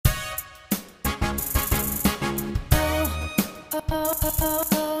Hello.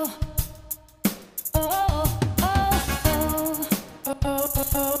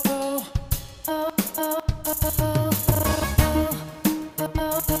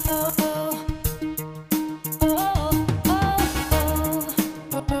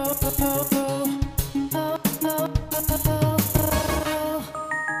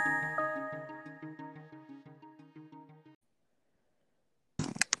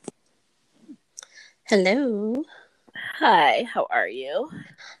 Hi, how are you?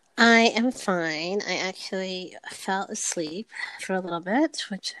 I am fine. I actually fell asleep for a little bit,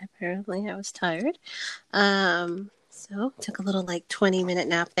 which apparently I was tired. So took a little 20-minute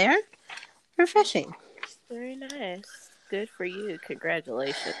nap there. Refreshing. Very nice. Good for you.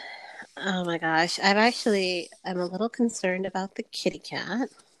 Congratulations. Oh my gosh. I'm a little concerned about the kitty cat.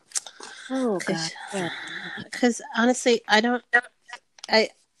 Oh God. Cause, Yeah. cause honestly, I,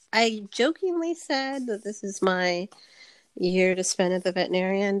 I jokingly said that this is my year to spend at the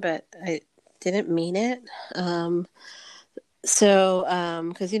veterinarian, but I didn't mean it. Um,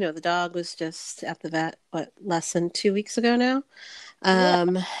 because the dog was just at the vet, less than 2 weeks ago now, Yeah.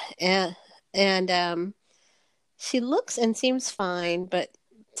 um, and and she looks and seems fine, but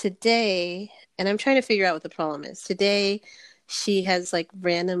today, and I'm trying to figure out what the problem is. Today, she has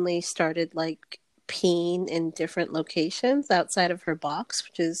randomly started peeing in different locations outside of her box,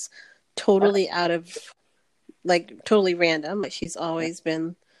 which is totally out of totally random. Like she's always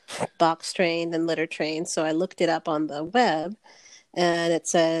been box trained and litter trained. So I looked it up on the web and it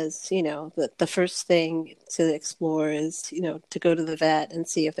says, that the first thing to explore is, to go to the vet and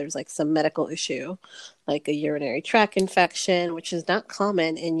see if there's some medical issue, like a urinary tract infection, which is not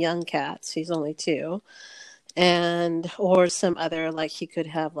common in young cats. She's only 2. And, or some other, he could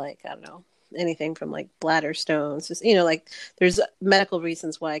have I don't know, anything from bladder stones, just, there's medical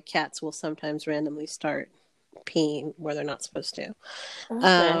reasons why cats will sometimes randomly start peeing where they're not supposed to.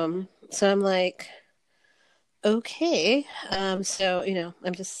 Okay. So I'm like, okay. So,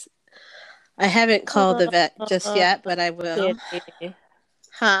 I haven't called the vet just Oh, yet, but I will. kitty.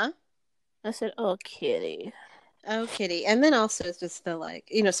 Huh? I said, oh, kitty. Oh, kitty. And then also it's just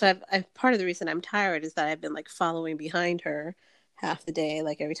the so I've part of the reason I'm tired is that I've been following behind her half the day,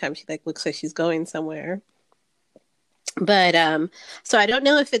 every time she looks like she's going somewhere. But so I don't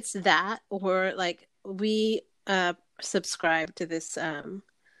know if it's that or we subscribe to this one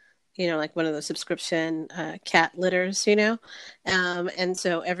of those subscription cat litters, and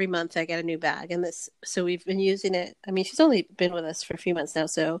so every month I get a new bag, and so we've been using it. I mean, she's only been with us for a few months now,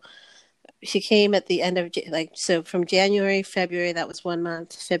 so she came at the end of so from January, February, that was 1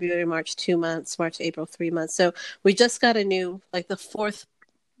 month, February, March, 2 months, March, April, 3 months. So we just got a new the fourth.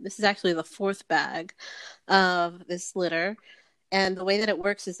 This is actually the fourth bag of this litter. And the way that it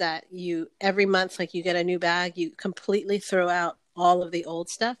works is that you every month, you get a new bag, you completely throw out all of the old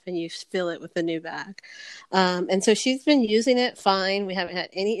stuff and you fill it with a new bag. And so she's been using it fine. We haven't had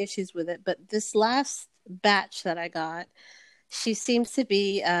any issues with it. But this last batch that I got, she seems to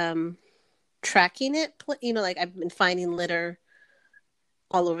be tracking it. I've been finding litter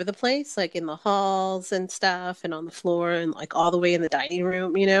all over the place, in the halls and stuff, and on the floor, and all the way in the dining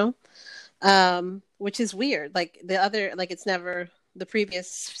room, which is weird. It's never the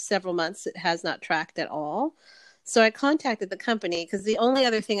previous several months, it has not tracked at all. So I contacted the company because the only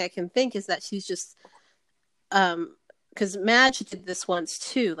other thing I can think is that she's just, because Madge did this once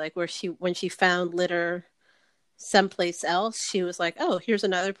too, where when she found litter someplace else, she was like, oh, here's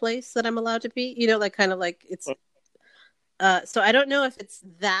another place that I'm allowed to be, kind of it's, so I don't know if it's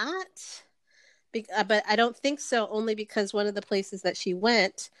that, but I don't think so, only because one of the places that she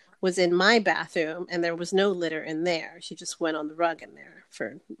went was in my bathroom and there was no litter in there. She just went on the rug in there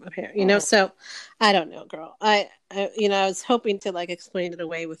for hair, Oh, so I don't know, girl. I was hoping to explain it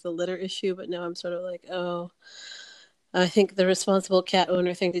away with the litter issue, but now I'm sort of oh, I think the responsible cat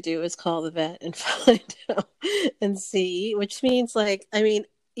owner thing to do is call the vet and find out and see, which means I mean,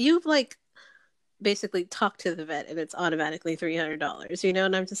 you've basically talk to the vet and it's automatically $300,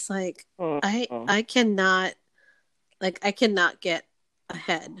 and I'm just oh, I oh. I cannot I cannot get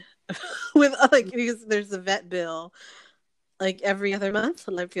ahead with because there's a vet bill every other month,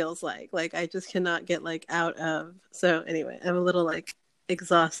 and it feels like I just cannot get out of. So anyway, I'm a little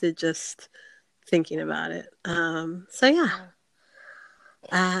exhausted just thinking about it. So yeah.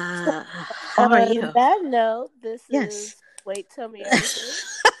 So, How are on you? that note, this Yes. is Wait, Tell Me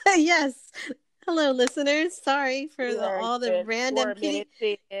Everything. Yes. Hello, listeners. Sorry for We are a all the good random 4 minutes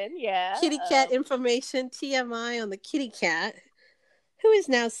in. Yeah. kitty cat information, TMI on the kitty cat, who is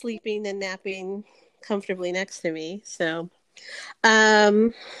now sleeping and napping comfortably next to me. So,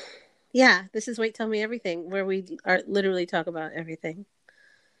 um, Yeah, this is Wait Tell Me Everything, where we are literally talk about everything.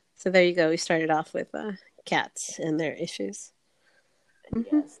 So there you go. We started off with cats and their issues. Hmm.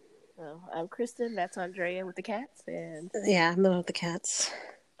 Yes. So I'm Kristen. That's Andrea with the cats, and Yeah, I'm the one with the cats.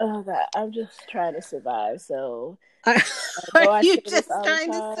 oh god, I'm just trying to survive. So Are, I are know I you say this just all the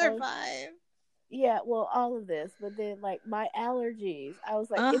trying to time. survive? Yeah, well, all of this, but then like my allergies, I was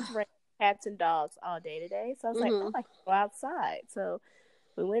like, Oh, it's raining cats and dogs all day today, so I was like, oh, mm-hmm. I can go outside. So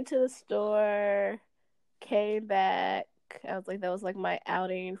we went to the store, came back. I was like, that was like my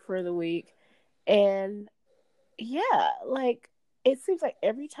outing for the week, and yeah, like it seems like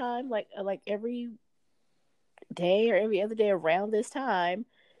every time, like every day or every other day around this time,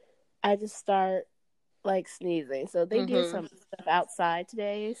 I just start like sneezing. So they did Mm-hmm. some stuff outside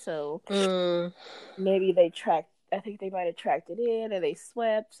today, so Mm. maybe they tracked. I think they might have tracked it in, and they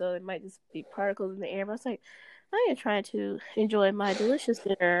swept, so it might just be particles in the air. But I was like, I am trying to enjoy my delicious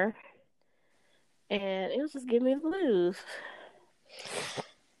dinner, and it was just giving me the blues.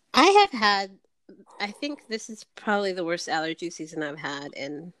 I have had, I think this is probably the worst allergy season I've had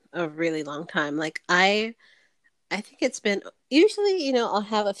in a really long time. Like I think it's been usually, I'll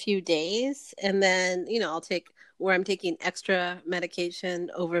have a few days and then, I'll take where I'm taking extra medication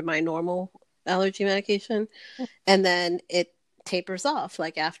over my normal allergy medication. And then it tapers off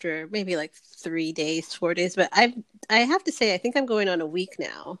like after maybe like 3 days, 4 days. But I have to say, I think I'm going on a week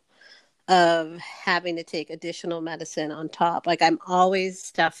now of having to take additional medicine on top. Like I'm always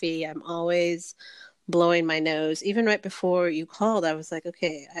stuffy. I'm always blowing my nose. Even right before you called, I was like,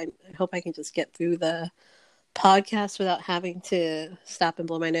 okay, I hope I can just get through the podcast without having to stop and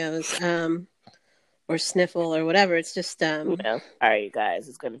blow my nose or sniffle or whatever. It's just Well, all right, you guys,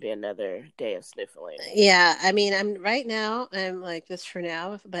 it's going to be another day of sniffling. yeah, I mean, I'm right now, I'm like just for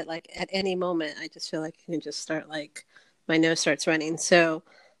now, but like at any moment I just feel like I can just start like my nose starts running. So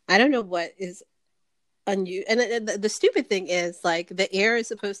I don't know what is unusual. And the stupid thing is like the air is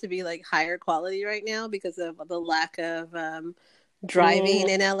supposed to be like higher quality right now because of the lack of driving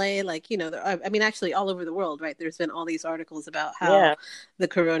Mm-hmm. in LA. Like, I mean, actually all over the world, right? There's been all these articles about how Yeah, the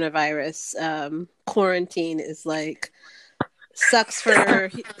coronavirus quarantine is like sucks for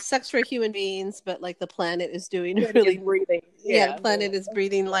human beings, but like the planet is doing Pretty is really, breathing. yeah, the Yeah, they're planet like, is let's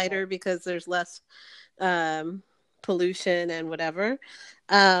breathing slow down. lighter because there's less um pollution and whatever.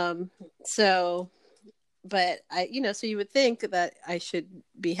 um so but so you would think that I should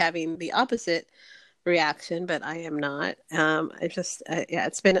be having the opposite reaction, but I am not. Yeah,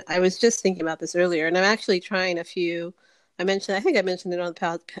 I was just thinking about this earlier, and I'm actually trying a few. I think I mentioned it on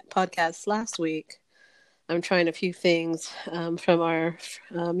the podcast last week. I'm trying a few things from our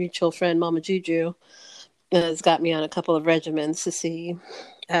mutual friend, Mama Juju, has got me on a couple of regimens to see.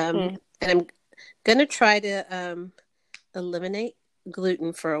 Mm. And I'm going to try to eliminate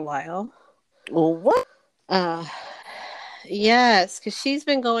gluten for a while. Well, what? Uh, yes, because she's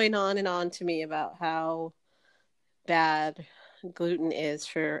been going on and on to me about how bad gluten is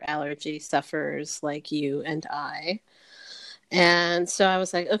for allergy sufferers like you and I. And so I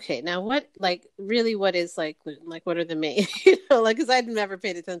was like, okay, now what is like gluten? Like, what are the main, like, because I'd never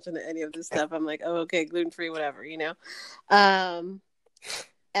paid attention to any of this stuff. I'm like, oh, okay, gluten free, whatever. Um,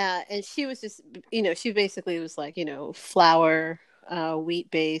 and she was just, she basically was like, flour,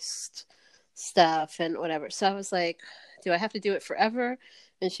 wheat based stuff and whatever. So I was like, do I have to do it forever?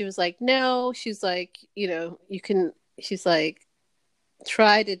 And she was like, no. She's like, she's like,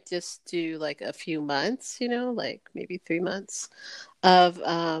 try to just do like a few months, like maybe 3 months of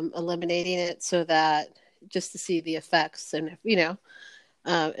eliminating it so that just to see the effects. And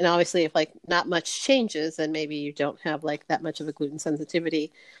obviously if like not much changes, then maybe you don't have like that much of a gluten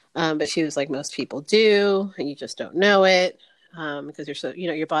sensitivity. But she was like, most people do, and you just don't know it, because you're so,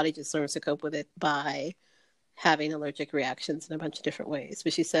 your body just learns to cope with it by having allergic reactions in a bunch of different ways.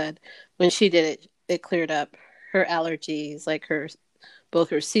 But she said when she did it, it cleared up her allergies, like both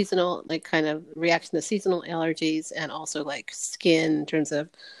her seasonal, like kind of reaction to seasonal allergies, and also like skin in terms of,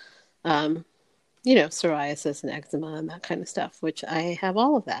 um, psoriasis and eczema and that kind of stuff, which I have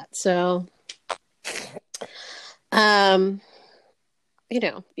all of that. So, um, you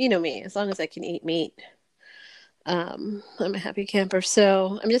know me, as long as I can eat meat, I'm a happy camper.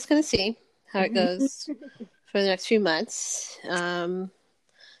 So I'm just going to see how it goes for the next few months. And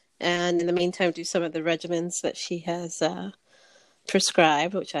in the meantime, do some of the regimens that she has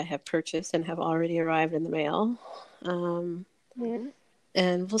prescribed, which I have purchased and have already arrived in the mail. Mm.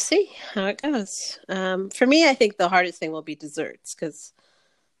 And we'll see how it goes. For me, I think the hardest thing will be desserts because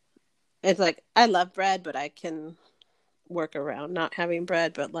it's like I love bread, but I can work around not having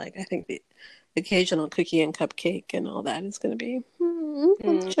bread. But like I think the occasional cookie and cupcake and all that is going to be a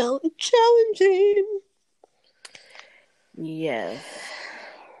Mm. challenge. challenging. Yes.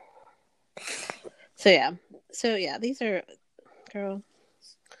 So yeah, these are, girl,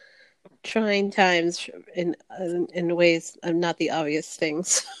 trying times in ways not the obvious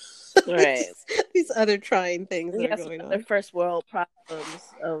things. Right. these other trying things We that are got some going other on. first world problems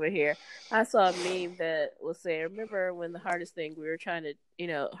over here. I saw a meme that was saying, remember when the hardest thing we were trying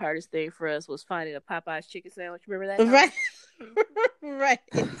to, hardest thing for us was finding a Popeye's chicken sandwich? Remember that Right. time? Right.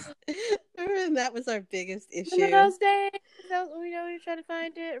 And that was our biggest Remember issue. those days? That was, we were trying to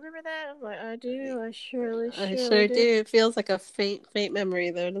find it. Remember that? I'm like, I do. I surely, I surely sure do. do. It feels like a faint memory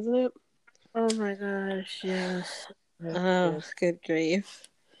though, doesn't it? Oh my gosh, yes. Oh, Yes. good grief.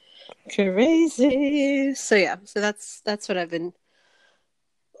 Crazy. So yeah, so that's what I've been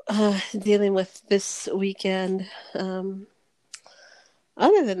dealing with this weekend. Other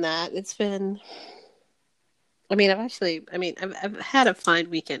than that, it's been. I mean, I've had a fine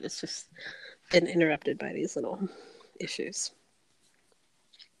weekend. It's just been interrupted by these little issues.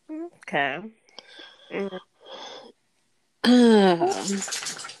 Okay. Mm. Um,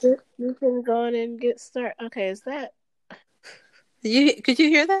 You can go on and get started. Okay, is that? could you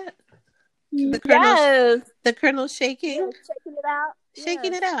hear that? The colonel's Yes. the colonel's shaking. Checking it out.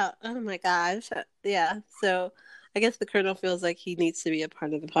 Shaking Yes. it out. Oh my gosh. Yeah. So I guess the colonel feels like he needs to be a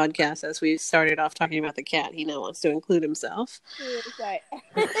part of the podcast. As we started off talking about the cat, he now wants to include himself. It's like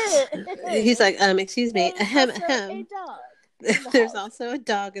He's like, excuse me, there's ahem, also a ahem. dog in the There's house. also a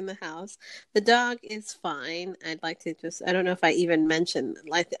dog in the house. The dog is fine. I'd like to I don't know if I even mentioned,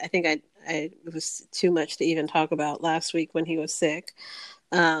 like, I think I it was too much to even talk about last week when he was sick.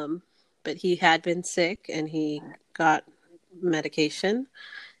 Um, but he had been sick and he got medication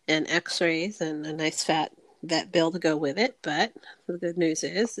and x-rays and a nice fat vet bill to go with it. But the good news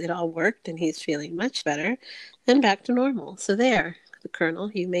is it all worked and he's feeling much better and back to normal. So there, the colonel,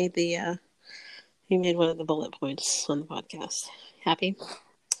 you made one of the bullet points on the podcast. Happy? Good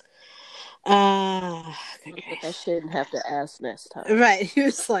But I grief. shouldn't have to ask next time. Right. He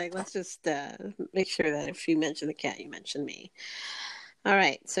was like, let's just make sure that if you mention the cat, you mention me. All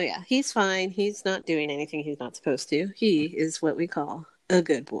right. So yeah, he's fine. He's not doing anything he's not supposed to. He is what we call a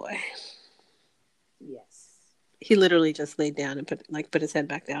good boy. Yes. He literally just laid down and put his head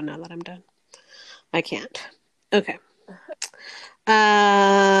back down now that I'm done. I can't. Okay.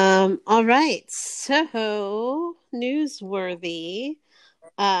 All right. So newsworthy.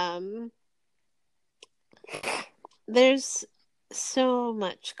 There's so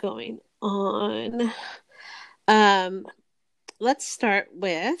much going on. Let's start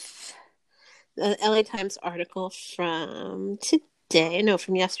with the LA Times article from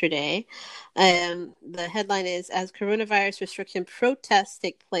from yesterday. The headline is, as coronavirus restriction protests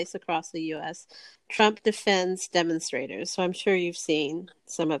take place across the U.S., Trump defends demonstrators. So I'm sure you've seen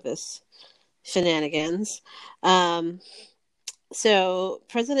some of this shenanigans. So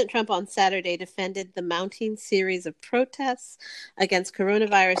President Trump on Saturday defended the mounting series of protests against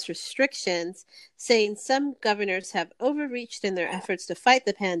coronavirus restrictions, saying some governors have overreached in their efforts to fight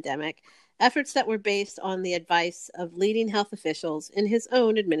the pandemic, efforts that were based on the advice of leading health officials in his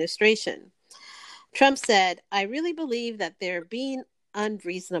own administration. Trump said, I really believe that they're being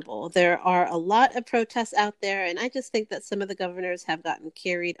unreasonable. There are a lot of protests out there, and I just think that some of the governors have gotten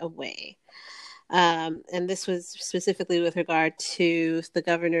carried away. And this was specifically with regard to the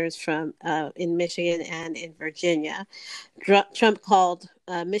governors from in Michigan and in Virginia. Trump called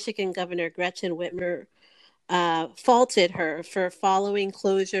Michigan Governor Gretchen Whitmer, faulted her for following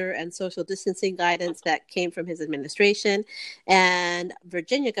closure and social distancing guidance that came from his administration, and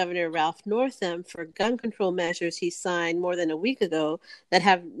Virginia Governor Ralph Northam for gun control measures he signed more than a week ago that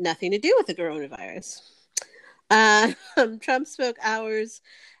have nothing to do with the coronavirus. Trump spoke hours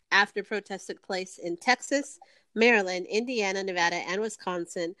after protests took place in Texas, Maryland, Indiana, Nevada, and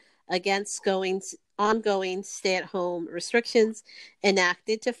Wisconsin against ongoing stay-at-home restrictions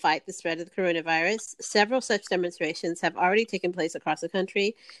enacted to fight the spread of the coronavirus. Several such demonstrations have already taken place across the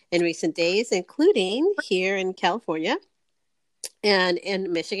country in recent days, including here in California and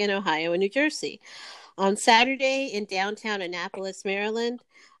in Michigan, Ohio, and New Jersey. On Saturday in downtown Annapolis, Maryland,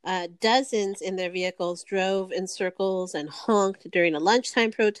 dozens in their vehicles drove in circles and honked during a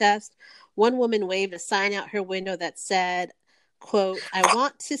lunchtime protest. One woman waved a sign out her window that said, quote, I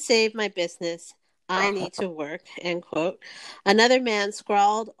want to save my business. I need to work, end quote. Another man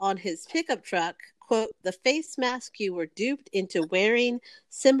scrawled on his pickup truck, quote, the face mask you were duped into wearing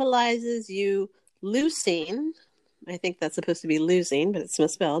symbolizes you losing, I think that's supposed to be losing, but it's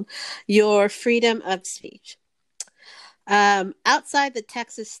misspelled, your freedom of speech. Outside the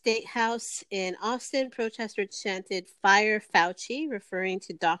Texas State House in Austin, protesters chanted "Fire Fauci," referring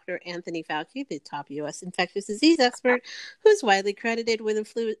to Dr. Anthony Fauci, the top U.S. infectious disease expert, who is widely credited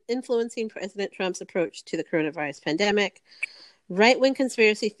with influencing President Trump's approach to the coronavirus pandemic. Right-wing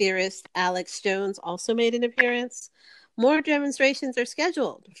conspiracy theorist Alex Jones also made an appearance. More demonstrations are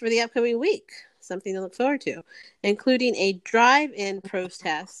scheduled for the upcoming week, something to look forward to, including a drive-in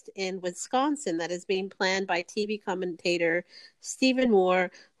protest in Wisconsin that is being planned by TV commentator Stephen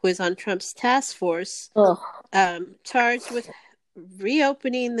Moore, who is on Trump's task force charged with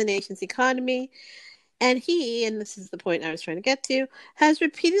reopening the nation's economy. And he, and this is the point I was trying to get to, has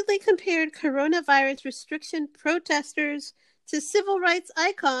repeatedly compared coronavirus restriction protesters to civil rights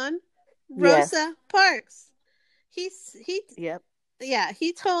icon Rosa Parks. Yep. Yeah,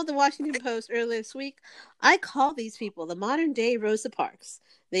 he told the Washington Post earlier this week, "I call these people the modern day Rosa Parks.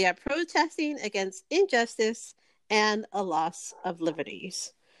 They are protesting against injustice and a loss of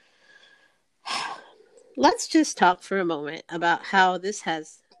liberties." Let's just talk for a moment about how this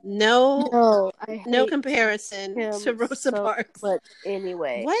has no comparison to Rosa Parks. But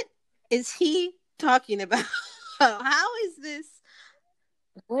anyway, what is he talking about? How is this?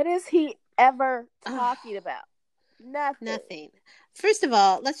 What is he ever talking about? Nothing. First of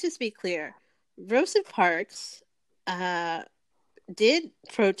all, let's just be clear. Rosa Parks did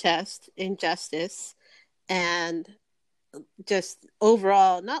protest injustice and just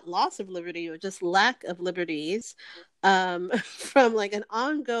overall, not loss of liberty, but just lack of liberties from like an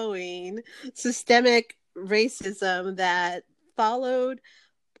ongoing systemic racism that followed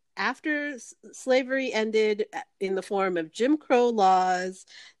after slavery ended in the form of Jim Crow laws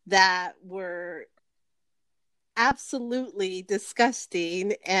that were absolutely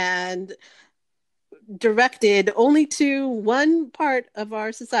disgusting and directed only to one part of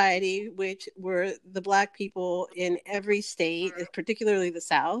our society, which were the Black people in every state, particularly the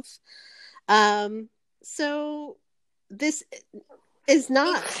South. So this is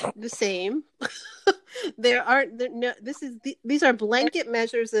not the same. These are blanket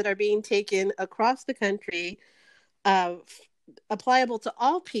measures that are being taken across the country, applicable to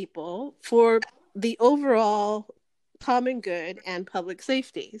all people for the overall common good and public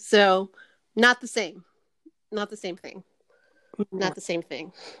safety. So not the same thing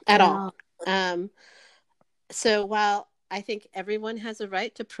at all. So while I think everyone has a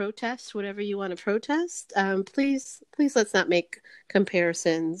right to protest whatever you want to protest, please let's not make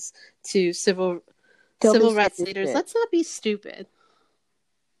comparisons to civil rights leaders. Let's not be stupid.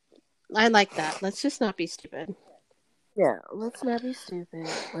 I like that. Let's just not be stupid. Yeah, let's not be stupid.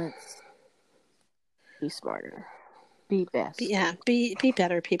 Let's be smarter. Be best. Be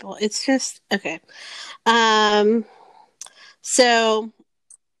better, people. It's just okay. So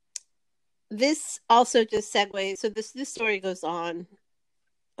this also just segues. So this story goes on,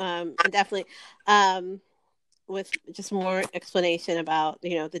 and definitely with just more explanation about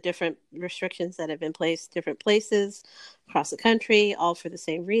the different restrictions that have been placed different places across the country, all for the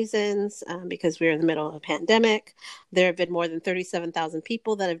same reasons, because we're in the middle of a pandemic. There have been more than 37,000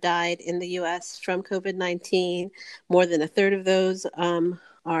 people that have died in the U.S. from COVID-19. More than a third of those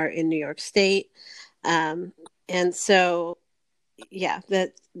are in New York State, and so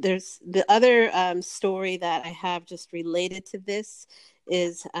that there's the other story that I have just related to this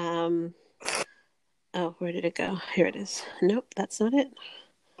is oh, where did it go? Here it is. Nope, that's not it.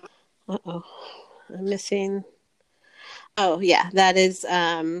 I'm missing. Oh, yeah, that is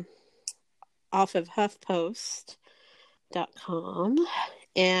off of HuffPost.com.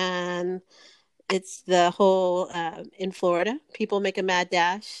 And it's the whole in Florida. People make a mad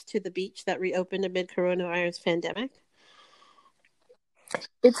dash to the beach that reopened amid coronavirus pandemic.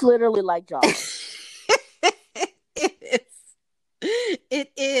 It's literally like Jaws.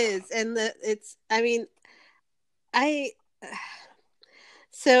 It is. And this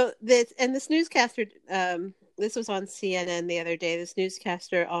newscaster, this was on CNN the other day, this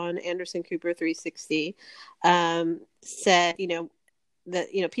newscaster on Anderson Cooper 360 said,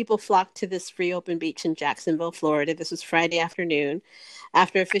 that people flocked to this reopened beach in Jacksonville, Florida. This was Friday afternoon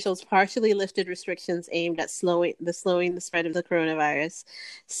after officials partially lifted restrictions aimed at slowing the spread of the coronavirus.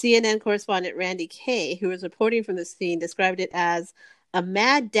 CNN correspondent Randy Kay, who was reporting from the scene, described it as a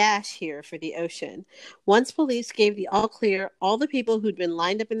mad dash here for the ocean. Once police gave the all clear, all the people who'd been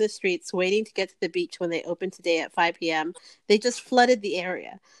lined up in the streets waiting to get to the beach when they opened today at 5 p.m., they just flooded the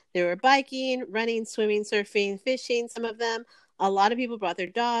area. They were biking, running, swimming, surfing, fishing, some of them. A lot of people brought their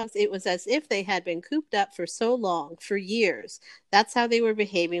dogs. It was as if they had been cooped up for so long, for years. That's how they were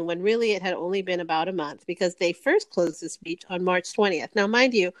behaving, when really it had only been about a month, because they first closed this beach on March 20th. Now,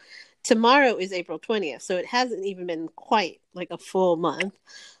 mind you, tomorrow is April 20th, so it hasn't even been quite like a full month.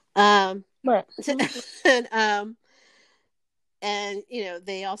 Um, Right. and and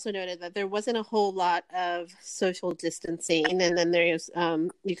they also noted that there wasn't a whole lot of social distancing, and then there's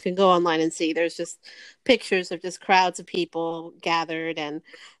you can go online and see there's just pictures of just crowds of people gathered, and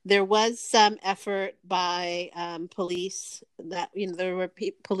there was some effort by police that there were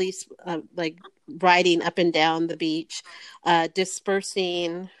police like riding up and down the beach,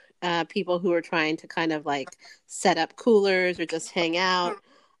 dispersing people who were trying to kind of like set up coolers or just hang out.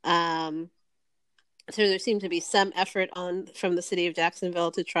 So there seemed to be some effort from the city of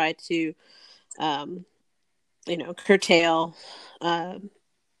Jacksonville to try to, curtail a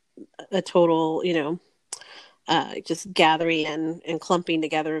total, just gathering and clumping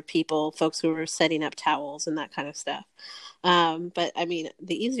together of people, folks who were setting up towels and that kind of stuff. But I mean,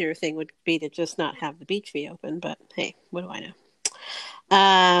 the easier thing would be to just not have the beach be open. But hey, what do I know?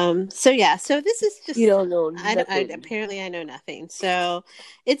 So this is just, You don't know nothing. Apparently I know nothing. So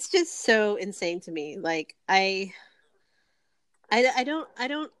it's just so insane to me. Like I don't I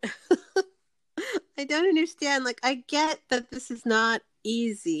don't understand. Like I get that this is not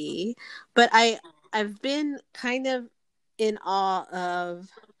easy, but I've been kind of in awe of,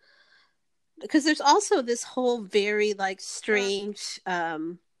 because there's also this whole very like strange uh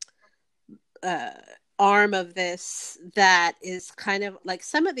arm of this that is kind of like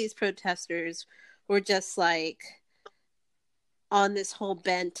some of these protesters were just like on this whole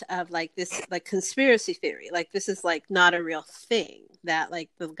bent of like this like conspiracy theory, like this is like not a real thing, that like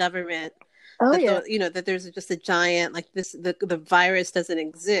the government, that there's just a giant like this, the virus doesn't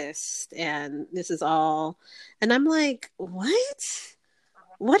exist and this is all, and I'm like, what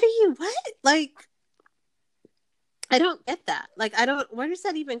are you, what, like I don't get that, like I don't, where does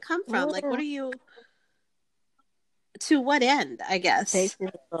that even come from, like what are you, to what end, I guess,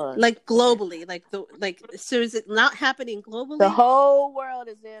 like globally, so is it not happening globally? The whole world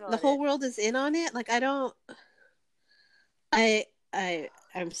is in on it. The whole world is in on it. Like I don't,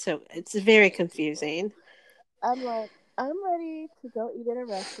 I'm so, it's very confusing. I'm like, I'm ready to go eat at a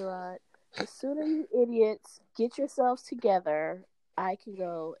restaurant. The sooner you idiots get yourselves together, I can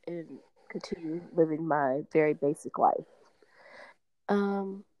go and continue living my very basic life.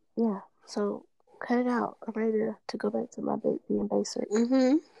 Yeah. So cut it out. I'm ready to go back to my being basic.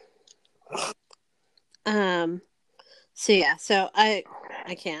 Mm-hmm. So yeah. So I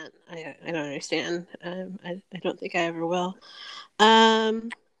can't. I don't understand. I don't think I ever will.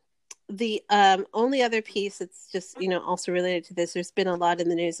 The only other piece that's just also related to this, there's been a lot in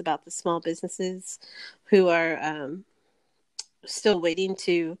the news about the small businesses who are still waiting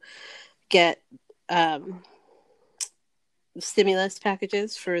to get stimulus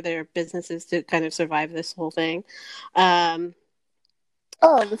packages for their businesses to kind of survive this whole thing. The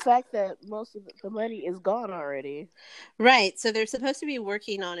fact that most of the money is gone already. Right. So they're supposed to be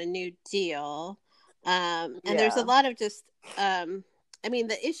working on a new deal. And there's a lot of just, I mean,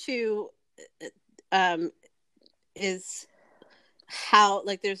 the issue is how,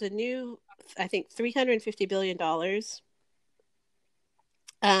 like, there's a new, I think, $350 billion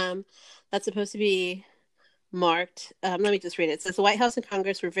that's supposed to be marked. Let me just read it. It says the White House and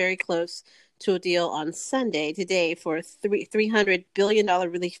Congress were very close to a deal on Sunday today for a $300 billion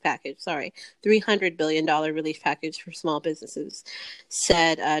relief package. $300 billion relief package for small businesses,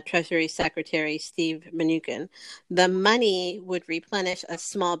 said Treasury Secretary Steve Mnuchin. The money would replenish a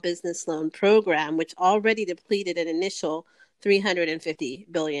small business loan program, which already depleted an initial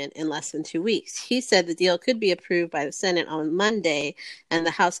 $350 billion in less than 2 weeks. He said the deal could be approved by the Senate on Monday, and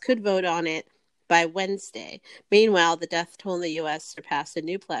the House could vote on it by Wednesday. Meanwhile, the death toll in the U.S. surpassed a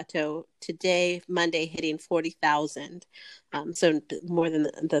new plateau today, Monday, hitting 40,000. So more than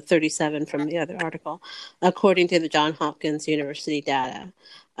the 37 from the other article, according to the Johns Hopkins University data.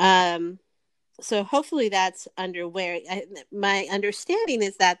 So hopefully that's underway. My understanding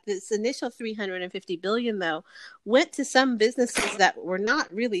is that this initial $350 billion, though, went to some businesses that were not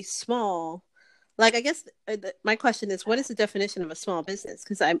really small. Like, I guess my question is, what is the definition of a small business?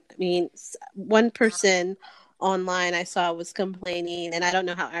 Because I mean, one person online I saw was complaining, and I don't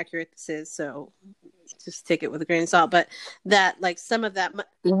know how accurate this is, so just take it with a grain of salt, but that like some of that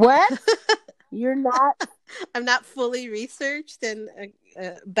what you're not I'm not fully researched and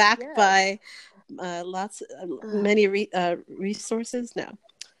backed by many resources. No,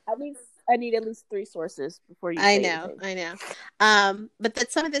 I need at least 3 sources before you say anything. I know. But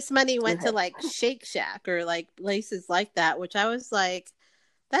that some of this money went to like Shake Shack or like places like that, which I was like,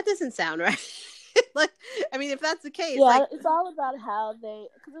 that doesn't sound right. Like, I mean, if that's the case, like, it's all about how they,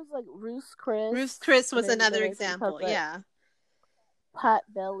 because it was like Ruth's Chris. Ruth's Chris was another example. Yeah.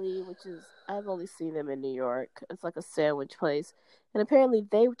 Potbelly, which is I've only seen them in New York. It's like a sandwich place, and apparently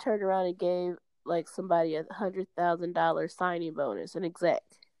they turned around and gave like somebody $100,000 signing bonus, an exec.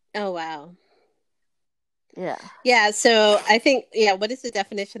 Oh wow. Yeah. Yeah, so I think, yeah, what is the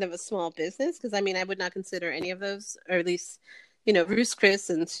definition of a small business? Because I mean, I would not consider any of those, or at least, Ruth's Chris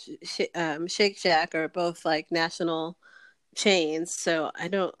and Shake Shack are both like national chains. So I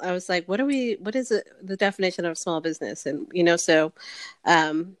was like, what is the definition of small business? And,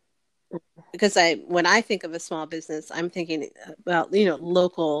 um, because when I think of a small business, I'm thinking about,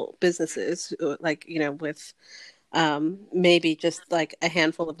 local businesses, like, with maybe just like a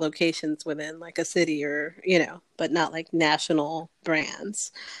handful of locations within like a city, or but not like national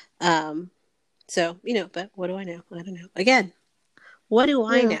brands. um so, but what do I know? I don't know. Again, what do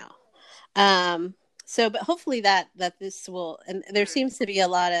I Yeah. know? um but hopefully that this will, and there seems to be a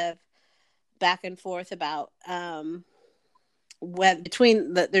lot of back and forth about when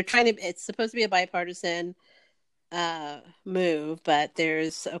between they're trying to, it's supposed to be a bipartisan move, but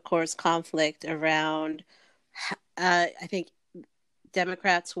there's of course conflict around, I think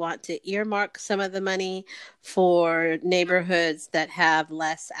Democrats want to earmark some of the money for neighborhoods that have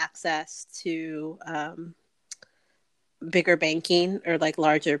less access to bigger banking, or like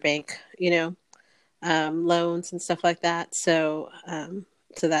larger bank, loans and stuff like that. So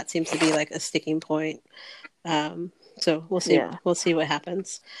that seems to be like a sticking point. So we'll see. Yeah. We'll see what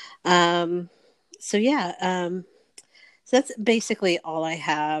happens. Um, so yeah. So that's basically all I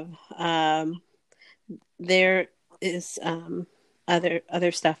have. There is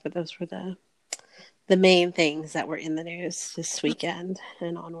other stuff, but those were the main things that were in the news this weekend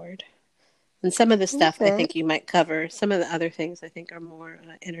and onward. And some of the stuff I Okay. think you might cover. Some of the other things I think are more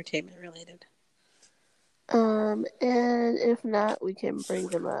entertainment related. And if not, we can bring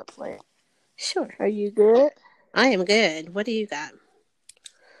them up later. Sure. Are you good? I am good. What do you got?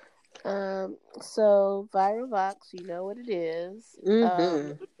 So Viral Vox, you know what it is.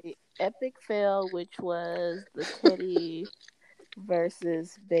 Mm-hmm. The epic fail, which was the Teddy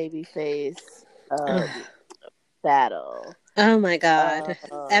versus Babyface battle. Oh my God.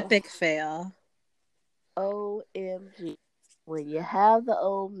 Uh, Epic fail. OMG. When you have the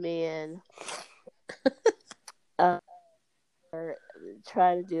old men uh,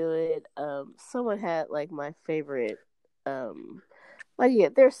 try to do it, someone had like my favorite like, yeah,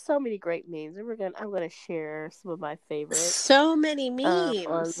 there's so many great memes, and I'm gonna share some of my favorites So many on the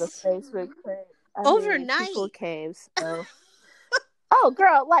memes. Facebook page. I mean, people Overnight. came so. Oh,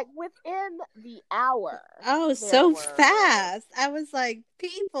 girl! Like within the hour, Oh, there so were. fast. I was like,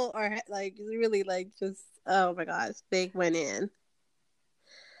 people are like really like just, oh my gosh, they went in.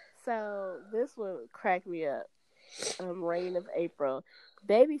 So this one cracked me up. Reign of April.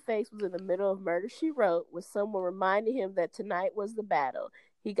 Babyface was in the middle of Murder She Wrote with someone reminding him that tonight was the battle.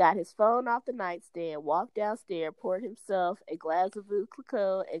 He got his phone off the nightstand, walked downstairs, poured himself a glass of Veuve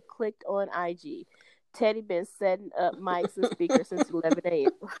Clicquot, and clicked on IG. Teddy been setting up mics and speakers since 11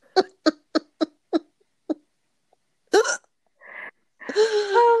 a.m.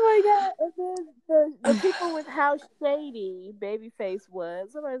 Oh my god! And then the people with how shady Babyface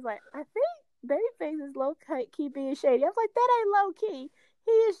was. Somebody's like, I think Babyface is low key being shady. I was like, that ain't low key.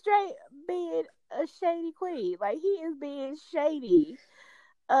 He is straight being a shady queen. Like he is being shady.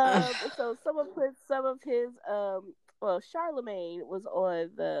 And so someone put some of his well, Charlemagne was on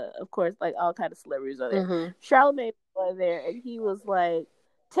of course, like all kind of celebrities on there. Mm-hmm. Charlemagne was on there, and he was like,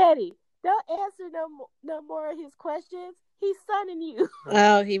 Teddy, don't answer no more of his questions. He's sunning you.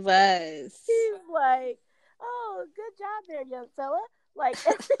 Oh, he was. He's like, oh, good job there, young fella. Like,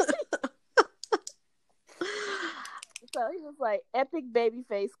 so he was like, epic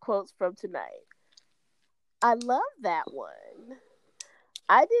babyface quotes from tonight. I love that one.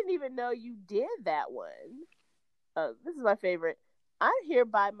 I didn't even know you did that one. This is my favorite. I'm here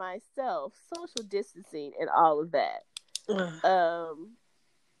by myself, social distancing and all of that.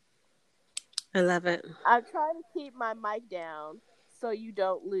 I love it. I'm trying to keep my mic down so you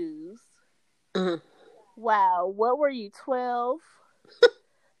don't lose. Mm-hmm. Wow, what were you, 12?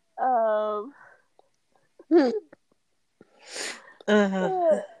 um,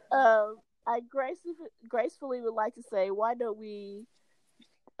 I gracefully would like to say, why don't we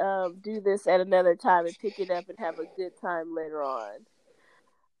do this at another time and pick it up and have a good time later on?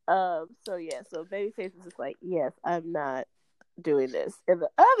 So yeah, so Babyface was just like, yes, I'm not doing this. And the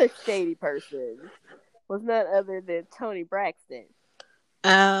other shady person was none other than Toni Braxton.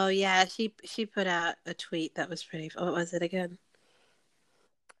 Oh yeah, she put out a tweet that was pretty. What was it again?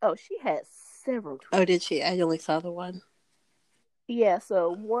 Oh, she had several tweets. Oh, did she? I only saw the one. Yeah,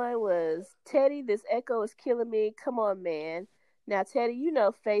 so one was, Teddy, this echo is killing me. Come on, man. Now, Teddy, you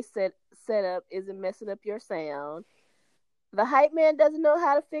know face setup isn't messing up your sound. The hype man doesn't know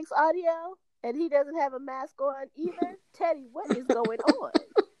how to fix audio, and he doesn't have a mask on either. Teddy, what is going on?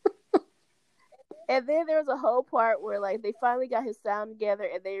 And then there was a whole part where like they finally got his sound together,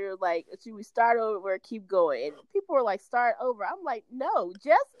 and they were like, "Should we start over or keep going?" And people were like, "Start over." I'm like, "No,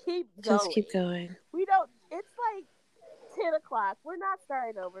 just keep going. Just keep going. We don't. It's like 10 o'clock. We're not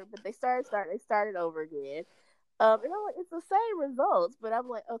starting over." But they started over again. And I'm like, it's the same results, but I'm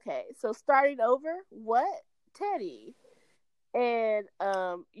like, okay, so starting over, what, Teddy? And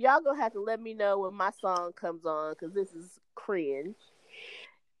y'all gonna have to let me know when my song comes on because this is cringe.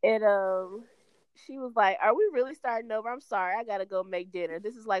 And she was like, "Are we really starting over? I'm sorry, I gotta go make dinner.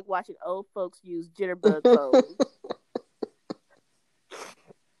 This is like watching old folks use jitterbug phones."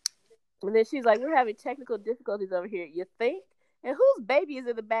 And then she's like, "We're having technical difficulties over here. You think?" And whose baby is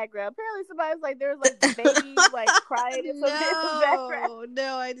in the background? Apparently, somebody's like, there's like baby like crying or something in the background.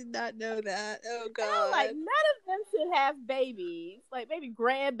 No, I did not know that. Oh God! And I'm like, none of them should have babies, like maybe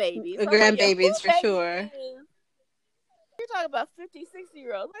grandbabies. So Grandbabies for sure. You're talking about 50,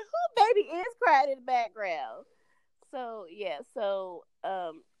 60-year-olds. Like, who baby is crying in the background? So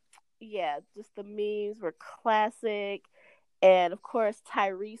just the memes were classic. And of course,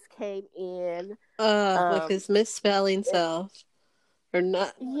 Tyrese came in with his misspelling self, or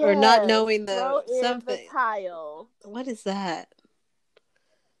not knowing something. The tile. What is that?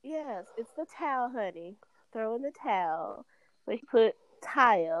 Yes, it's the towel, honey. Throw in the towel. But he put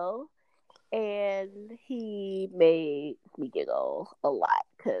tile, and he made me giggle a lot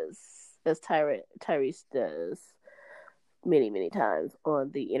because as Tyrese does many, many times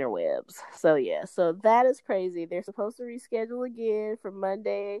on the interwebs. So that is crazy. They're supposed to reschedule again for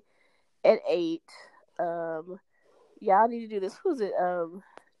Monday at 8. Y'all need to do this. Who's it?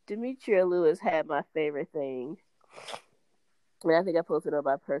 Demetria Lewis had my favorite thing. And I think I posted on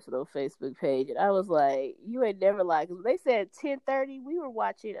my personal Facebook page, and I was like, "You ain't never lied." Because they said 10:30, we were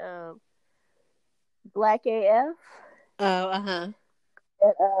watching Black AF. Oh,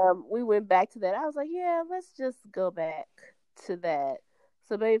 And we went back to that. I was like, "Yeah, let's just go back to that."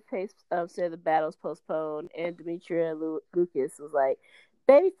 So Babyface said the battle's postponed, and Demetria Lucas was like,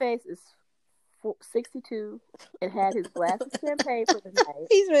 "Babyface is 62 and had his glass of champagne for the night.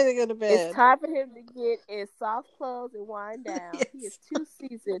 He's ready to go to bed. It's time for him to get in soft clothes and wind down. Yes. He is too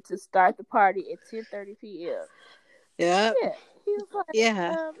seasoned to start the party at 10:30 p.m. Yeah. He was like,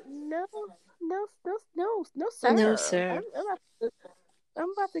 no, sir. No, sir.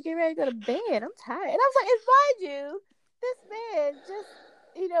 I'm about to get ready to go to bed. I'm tired." And I was like, and mind you, this man just,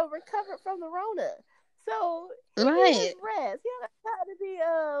 recovered from the Rona. So he needs rest. He don't have time to be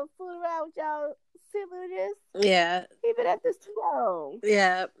fooling around with y'all silliness. Yeah. He been at this too long.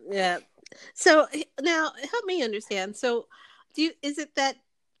 Yeah. So now help me understand. So is it that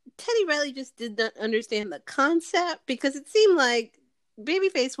Teddy Riley just did not understand the concept? Because it seemed like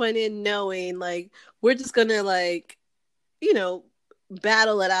Babyface went in knowing like we're just gonna like,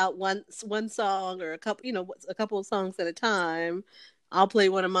 battle it out one song or a couple of songs at a time. I'll play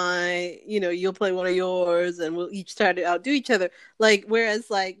one of mine, you'll play one of yours, and we'll each try to outdo each other. Like, whereas,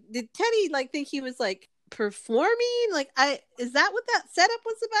 like, did Teddy like think he was like performing? Like, is that what that setup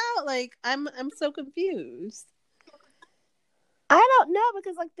was about? Like, I'm so confused. I don't know,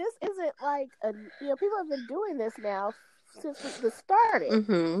 because like this isn't like people have been doing this now since the started.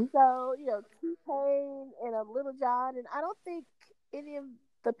 Mm-hmm. So T-Pain and Little John, and I don't think any of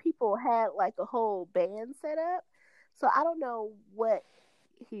the people had like a whole band set up. So I don't know what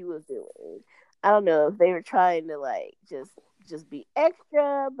he was doing. I don't know if they were trying to like just be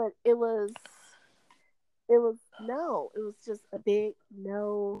extra, but it was just a big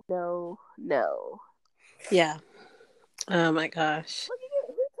no. Yeah. Oh my gosh. Look,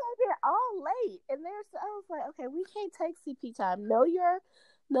 we came here all late, and I was like, okay, we can't take CP time. Know your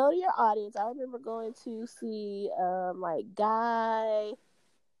audience. I remember going to see like Guy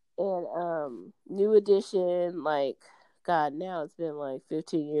and New Edition, like, God, now it's been like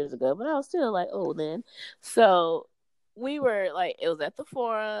 15 years ago, but I was still like old then. So we were like, it was at the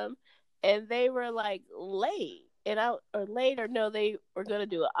Forum, and they were like late, they were gonna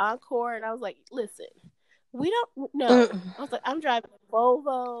do an encore, and I was like, listen, we don't know. I was like, I'm driving a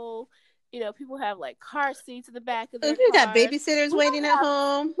Volvo. People have like car seats in the back of their You car. got babysitters waiting at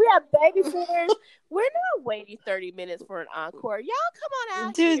home. We have babysitters. We're not waiting 30 minutes for an encore. Y'all come on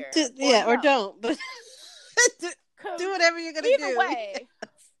out here. Or don't. But do whatever you're going to do. Either way.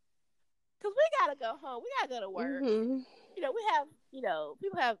 Because we got to go home. We got to go to work. Mm-hmm. We have,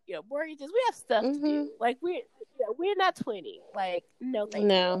 people have, mortgages. We have stuff to do. Like, we're not 20. Like, no thank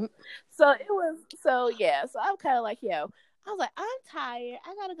you. So it was, so I'm kind of like, I was like, I'm tired.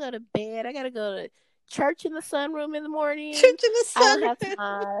 I gotta go to bed. I gotta go to church in the sunroom in the morning. Church in the I don't sun. have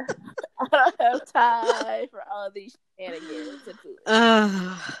time. I don't have time for all these shenanigans and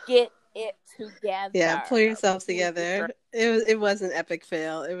foolishness. Get it Yeah, together. pull yourselves Please. together. It was an epic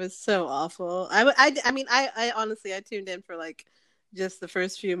fail. It was so awful. I mean I honestly I tuned in for like just the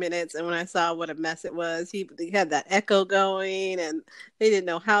first few minutes, and when I saw what a mess it was, he had that echo going, and they didn't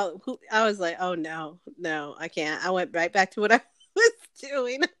know I was like, oh no, no, I can't. I went right back to what I was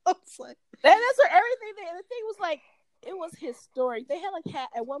doing. I was like, and that's what everything. The thing was like, it was historic. They had like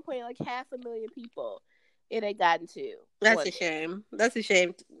at one point like 500,000 people it had gotten to. that's a shame. That's a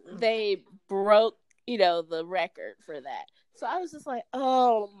shame. They broke, the record for that. So I was just like,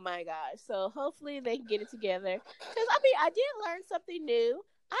 oh my gosh. So hopefully they can get it together. Because I mean, I did learn something new.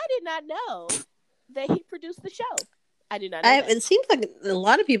 I did not know that he produced the show. I did not know that. It seems like a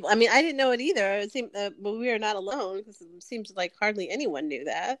lot of people. I mean, I didn't know it either. It seemed, but we are not alone because it seems like hardly anyone knew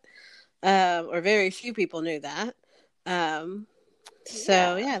that, or very few people knew that.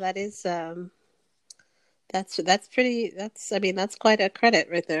 So yeah, that is that's pretty. I mean, that's quite a credit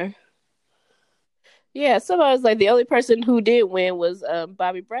right there. Yeah, somebody was like the only person who did win was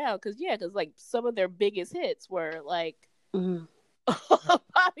Bobby Brown because like some of their biggest hits were like Mm-hmm.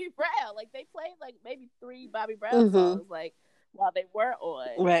 Bobby Brown. Like they played like maybe 3 Bobby Brown songs like while they were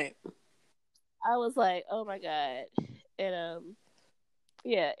on. Right. I was like, oh my god, and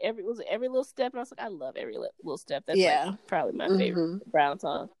yeah, every little step, and I was like, I love every little step. That's like probably my favorite Brown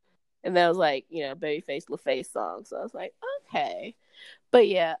song. And that was like Babyface LaFace song. So I was like, okay. But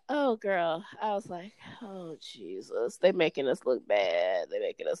yeah, oh girl, I was like, oh Jesus, they making us look bad. They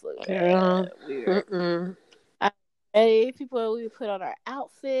making us look bad. Weird. Hey, people, we put on our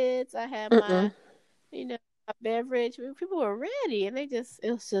outfits. I had my, my beverage. People were ready, and it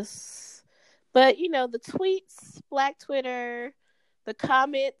was just. But the tweets, Black Twitter, the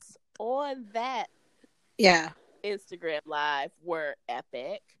comments on that, Instagram Live were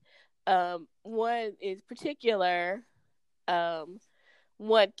epic. One in particular,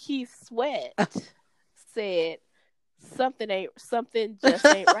 one Keith Sweat said something just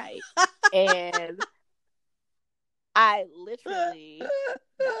ain't right, and I literally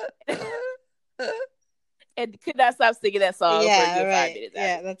and could not stop singing that song for a good 5 minutes.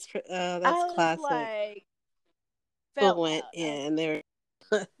 Yeah, that's classic. Like, people went in, they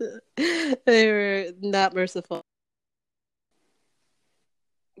were they were not merciful.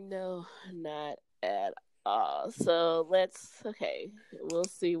 No, not at all. So we'll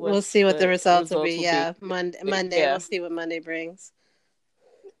see what the results will be. Yeah, Monday. Yeah. We'll see what Monday brings.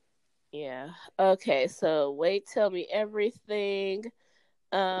 Yeah. Okay. So Tell Me Everything.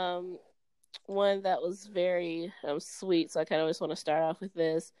 One that was very sweet. So I kind of just want to start off with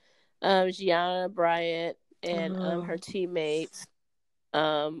this. Gianna Bryant and her teammates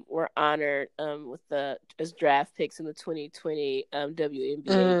were honored with as draft picks in the 2020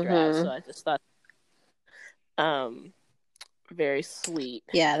 WNBA draft. So I just thought very sweet.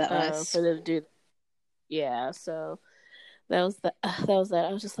 Yeah, that was for them to do. Yeah, so that was that.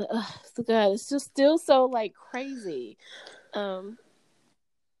 I was just like, oh God, it's just still so like crazy.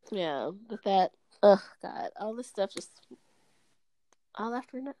 Yeah, but that, oh God, all this stuff just all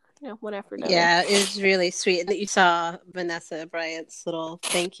after one after another. Yeah, it was really sweet, and that you saw Vanessa Bryant's little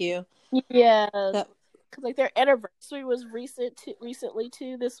thank you. Yeah, because like their anniversary was recently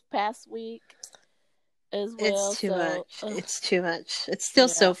too, this past week as well. It's too much. It's too much. It's still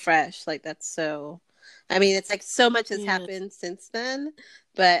so fresh. Like that's so. I mean, it's like so much has happened since then,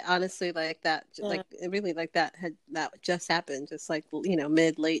 but honestly, like that, like it really like that just happened, just like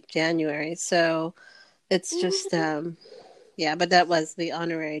late January. So it's just yeah. But that was the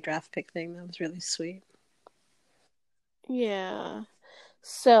honorary draft pick thing. That was really sweet. Yeah.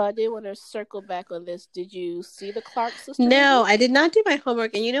 So I did want to circle back on this. Did you see the Clark sisters? No, I did not do my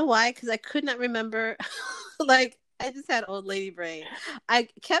homework, and you know why? Because I could not remember. Like I just had old lady brain. I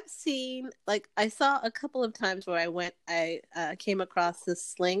kept seeing, like, I saw a couple of times where I came across this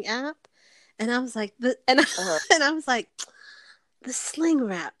Sling app, and I was like, and I was like, the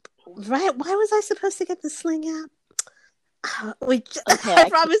Sling app, right? Why was I supposed to get the Sling app? I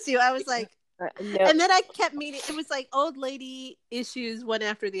promise you, I was like. Nope. And then I kept meeting. It was like old lady issues one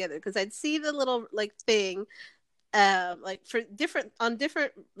after the other because I'd see the little like thing, like for different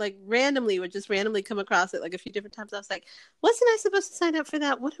like randomly would just randomly come across it like a few different times. I was like, wasn't I supposed to sign up for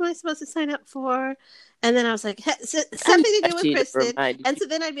that? What am I supposed to sign up for? And then I was like, something to do with Kristen. And so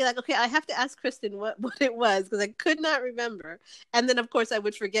then I'd be like, okay, I have to ask Kristen what it was because I could not remember. And then of course I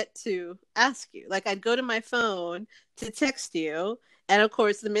would forget to ask you. Like I'd go to my phone to text you. And of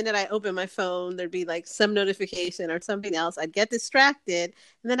course, the minute I open my phone, there'd be like some notification or something else. I'd get distracted.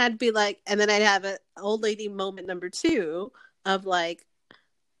 And then I'd be like, and then I'd have an old lady moment number two of like,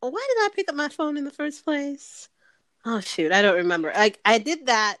 well, why did I pick up my phone in the first place? Oh, shoot. I don't remember. Like, I did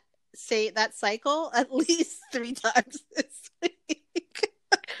that cycle at least 3 times this week.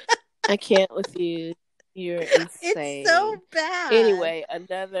 I can't with you. You're insane. It's so bad. Anyway,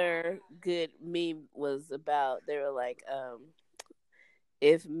 another good meme was about, they were like,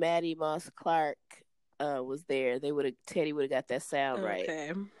 if Maddie Moss Clark was there, Teddy would have got that sound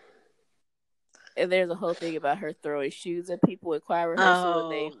right. And there's a whole thing about her throwing shoes at people at choir rehearsal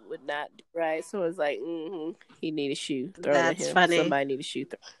and they would not do right. So it's like, he need a shoe thrown at him. Funny. Somebody need a shoe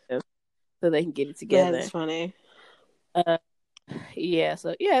thrown at him so they can get it together. That's funny. Yeah,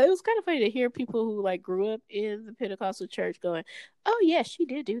 so yeah, it was kind of funny to hear people who like grew up in the Pentecostal church going, "Oh yeah, she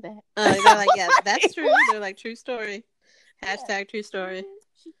did do that." They're like, "Yeah, that's true." They're like, "True story." # true story.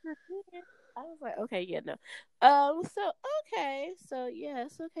 She sure did. I was like, okay, yeah, no. So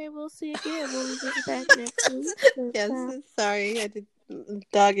yes, okay, we'll see again when we get back next week. Yes, sorry, I did.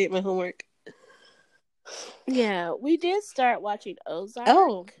 Dog ate my homework. Yeah, we did start watching Ozark.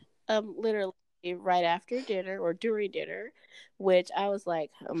 Oh, literally right after dinner or during dinner, which I was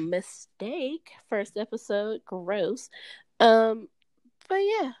like, a mistake. First episode, gross. But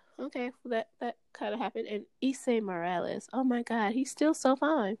yeah, okay, that kind of happened. And Issei Morales, oh my god, he's still so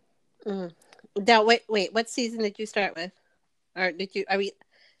fine. Now wait, what season did you start with, or did you? I mean,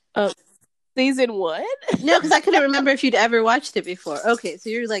 season 1. No, because I couldn't remember if you'd ever watched it before. Okay, so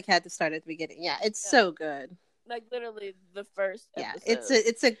you like had to start at the beginning. Yeah, it's so good. Like literally the first episode. Yeah,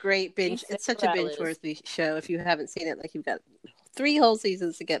 it's a great binge. It's such a binge-worthy show. If you haven't seen it, like you've got 3 whole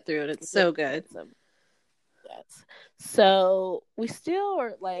seasons to get through, and it's so good. Yes. So we still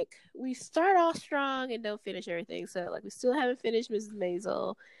are like, we start off strong and don't finish everything. So like we still haven't finished Mrs.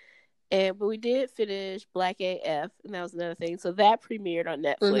 Maisel, but we did finish Black AF, and that was another thing. So that premiered on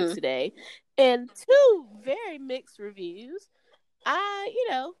Netflix today, and 2 very mixed reviews. I,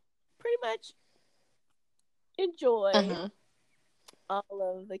 pretty much enjoy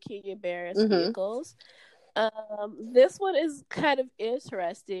all of the Kenya Barris vehicles. This one is kind of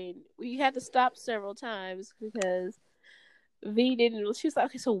interesting. We had to stop several times because V didn't. She was like,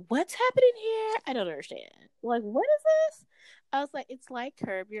 "Okay, so what's happening here? I don't understand. Like, what is this?" I was like, "It's like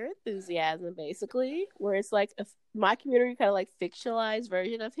Curb Your Enthusiasm, basically, where it's like My Community kind of like fictionalized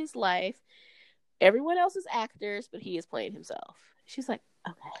version of his life. Everyone else is actors, but he is playing himself." She's like,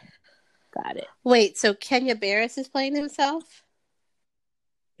 "Okay, got it." Wait, so Kenya Barris is playing himself?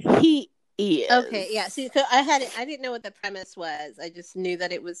 He is. Okay, yeah. See, so I didn't know what the premise was. I just knew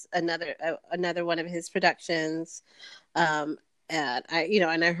that it was another one of his productions. And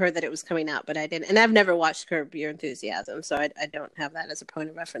I heard that it was coming out, but I didn't. And I've never watched Curb Your Enthusiasm, so I don't have that as a point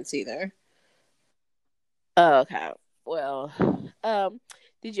of reference either. Oh, okay. Well,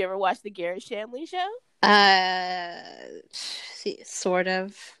 did you ever watch the Garrett Shandling show? Sort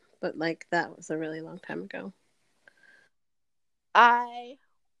of, but like that was a really long time ago. I,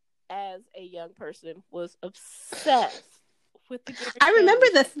 as a young person, was obsessed with the Garrett I remember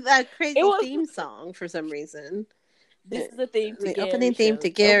Shandling the crazy theme song for some reason. This is the theme to the Gary opening theme to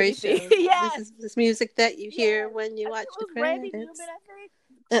Gary Show. Yes. This is this music that you hear when you watch the credits. Randy Newman,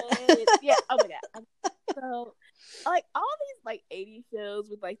 I think. Yeah. Oh my god. So, like all these like 80s shows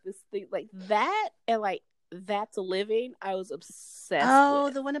with like this thing like that and like That's a Living, I was obsessed. Oh,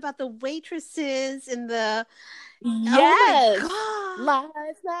 with. The one about the waitresses in the. Yes. Oh my god.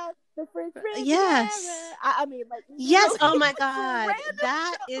 Lies not the French. Yes. I mean, like. Yes. Oh my god.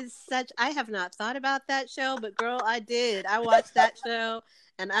 That is such. I have not thought about that show, but girl, I did. I watched that show,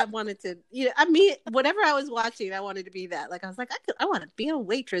 and I wanted to. Whatever I was watching, I wanted to be that. Like I was like, I want to be a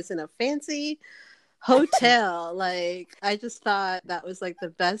waitress in a fancy hotel. Like I just thought that was like the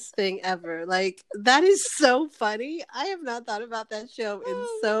best thing ever. Like that is so funny. I have not thought about that show in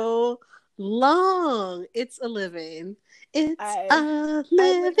so long. It's a living. It's a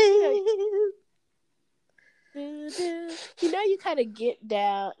living. You kind of get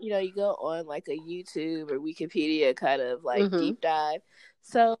down, you go on like a YouTube or Wikipedia kind of like deep dive.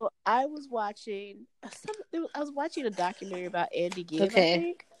 So I was watching a documentary about Andy Gibb, okay. I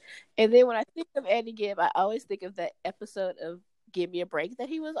think. And then when I think of Andy Gibb, I always think of that episode of Give Me a Break that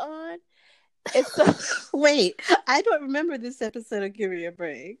he was on. And so, wait, I don't remember this episode of Give Me a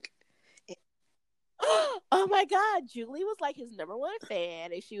Break. Oh my god, Julie was like his #1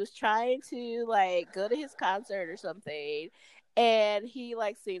 fan, and she was trying to like go to his concert or something, and he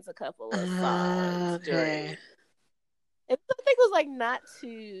like sings a couple of songs during. And I think it was like not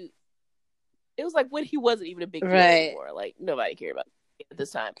too. It was like when he wasn't even a big deal anymore. Like nobody cared about. at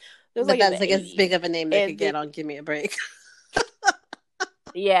this time. It was But like in that's the like as big 80s. of a name they And could then, get on Give Me a Break.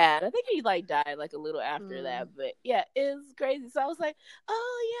 yeah, and I think he like died like a little after Mm. that. But yeah, it was crazy. So I was like,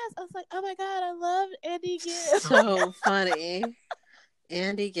 oh yes. I was like, oh my God, I love Andy Gibb. So funny.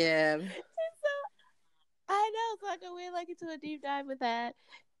 Andy Gibb. I know, so I go in like into a deep dive with that,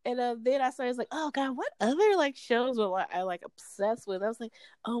 and then I started like, oh God, what other like shows were like I like obsessed with? I was like,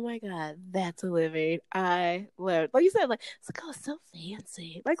 oh my God, That's a Living. I loved, like you said, like it's like, oh, it's so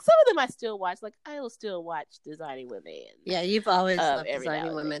fancy. Like some of them I still watch. Like I will still watch Designing Women. Yeah, you've always loved Every now Designing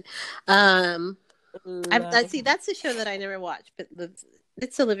and Women. then. I see that's a show that I never watched, but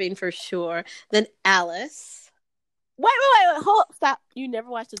It's a Living for sure. Then Alice. Wait, hold up, stop! You never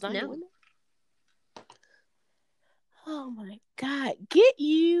watched Designing Women? Oh my God, get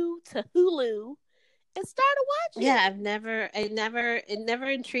you to Hulu and start watching. Yeah, it never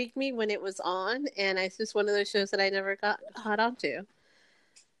intrigued me when it was on, and it's just one of those shows that I never got caught onto.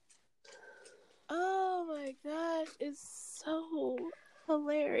 Oh my gosh, it's so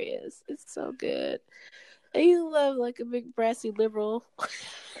hilarious. It's so good. And you love like a big brassy liberal.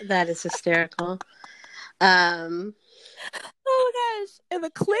 That is hysterical. Oh my gosh. And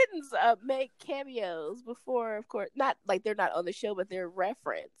the Clintons make cameos before, of course, not like they're not on the show, but they're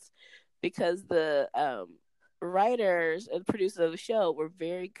referenced because the writers and producers of the show were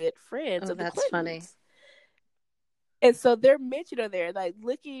very good friends of the Clintons. Funny. And so they're mentioned on there. Like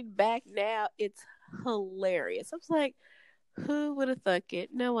looking back now, it's hilarious. I was like, who would have thunk it?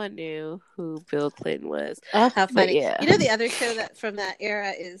 No one knew who Bill Clinton was. Oh, how funny! But yeah. You know, the other show that from that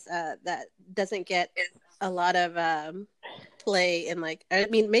era is that doesn't get a lot of play in, like, I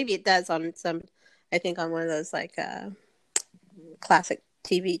mean, maybe it does on some, I think on one of those like classic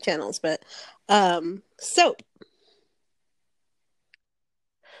TV channels, but Soap.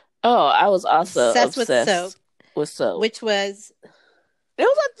 Oh, I was also obsessed with Soap, which was. It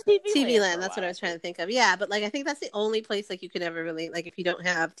was on TV Land. That's what I was trying to think of. Yeah, but like I think that's the only place like you can ever really, like, if you don't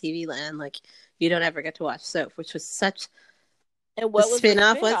have TV Land, like you don't ever get to watch Soap, which was such. And what was the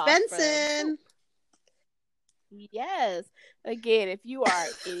spinoff was Benson. Yes. Again, if you are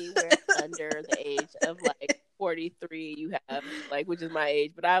anywhere under the age of like 43, you have like, which is my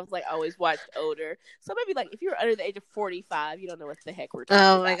age, but I was like always watched older. So maybe like if you're under the age of 45, you don't know what the heck we're talking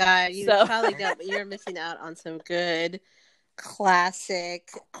about. Oh my God, you probably don't, but you're missing out on some good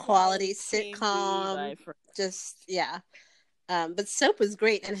classic quality sitcom. Just but Soap was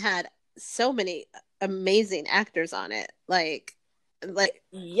great and had so many amazing actors on it. Like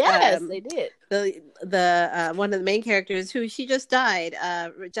yes, they did. The one of the main characters who she just died,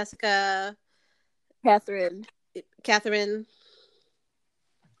 Jessica Catherine.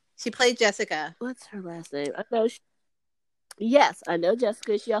 She played Jessica. What's her last name? I know. Yes, I know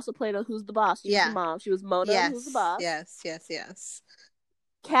Jessica. She also played on Who's the Boss. She was the mom. She was Mona on Who's the Boss. Yes.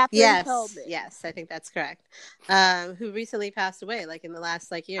 Catherine Coleman. Yes, I think that's correct. Who recently passed away, like in the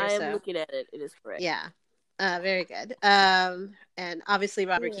last year or so. I am looking at it. It is correct. Yeah. Very good. And obviously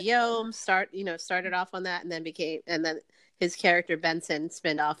Robert Guillaume started off on that, and then his character Benson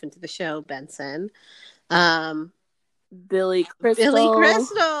spun off into the show Benson. Billy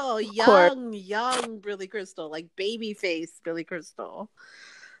Crystal, young Billy Crystal, like baby face Billy Crystal.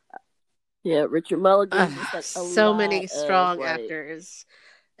 Yeah, Richard Mulligan. So many strong actors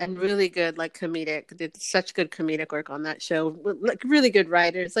and really good did such good comedic work on that show. Like really good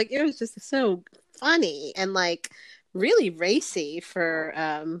writers. Like it was just so funny and like really racy for.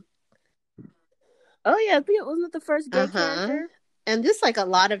 Oh yeah, I think it wasn't the first gay character. And just like a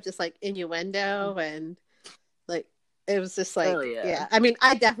lot of just like innuendo and like. It was just like, yeah. I mean,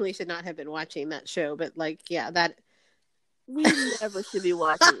 I definitely should not have been watching that show, but like, that. We never should be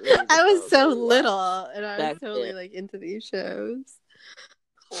watching. I was so little, and I was totally like into these shows.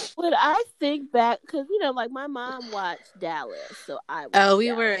 When I think back, because like my mom watched Dallas, so I.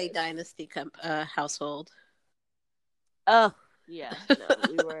 We were a Dynasty household. Oh yeah, no,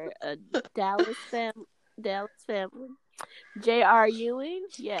 we were a Dallas family. J.R. Ewing,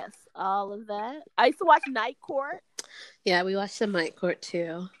 yes, all of that. I used to watch Night Court. Yeah, we watched the Night Court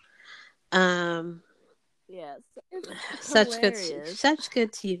too. Yes, such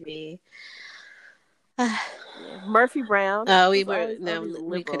good TV. Murphy Brown. Oh, we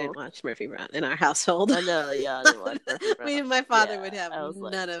couldn't watch Murphy Brown in our household. I know, yeah, I didn't watch Murphy Brown. My father would have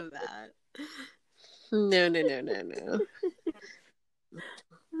none of that. No.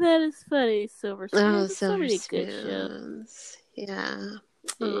 That is funny, Silver Spoon. Oh, so many good shows. Yeah.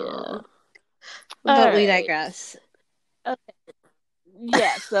 Yeah. But we digress. Okay.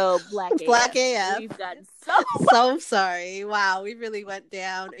 Yeah, so Black AF. We've gotten so sorry. Wow, we really went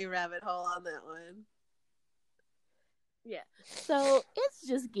down a rabbit hole on that one. Yeah. So it's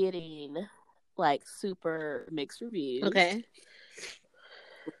just getting like super mixed reviews. Okay.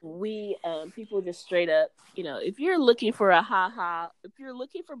 We people just straight up, if you're looking for a if you're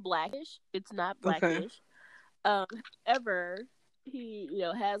looking for Blackish, it's not Okay. Blackish. Um Ever he,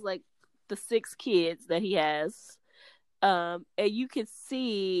 has like the 6 kids that he has. And you can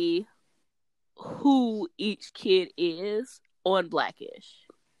see who each kid is on Blackish.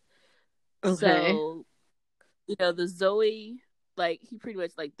 Okay. So, the Zoe, like he pretty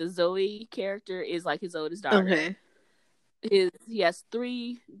much like the Zoe character is like his oldest daughter. Okay. He has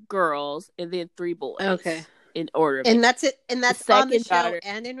 3 girls and then 3 boys Okay. in order of And age. that's it. And The that's on the second show daughter,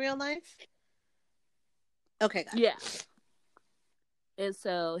 and in real life? Okay, got yeah. And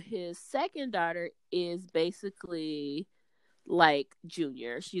so his second daughter is basically like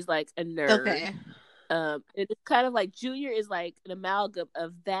Junior. She's like a it. nerd. Okay. It's kind of like Junior is like an amalgam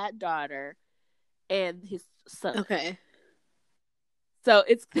of that daughter and his son. Okay. So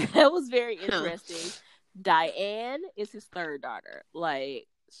that was very Huh. interesting. Diane is his third daughter, like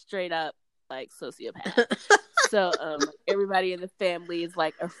straight up like sociopath. So everybody in the family is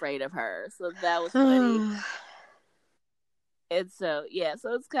like afraid of her. So that was funny. And so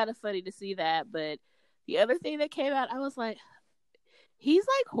so it's kind of funny to see that. But the other thing that came out, I was like, he's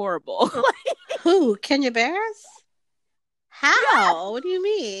like horrible. Who? Kenya Barris? How? Yeah. What do you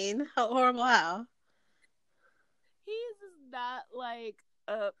mean? How horrible? How? He's not like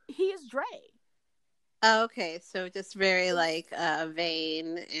he is Dre. Oh, okay, so just very like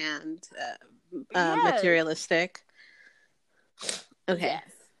vain and Yes. materialistic. Okay.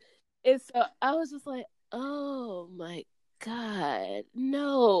 Yes. And so I was just like, oh my God,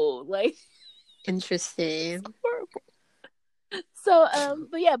 no. Like, Interesting. horrible. So,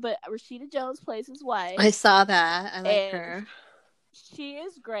 but Rashida Jones plays his wife. I saw that. I like her. She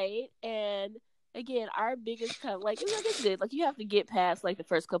is great. And again, our biggest kind of like it's good. Like you have to get past like the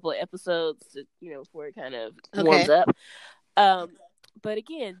first couple of episodes, to, before it kind of warms up. But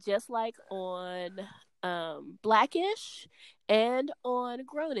again, just like on Blackish and on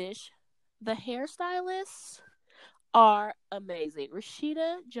Grownish, the hairstylists are amazing.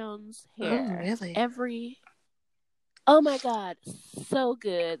 Rashida Jones' hair, really? Oh my God, so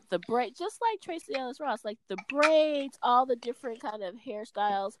good. The braid, just like Tracy Ellis Ross, like the braids, all the different kind of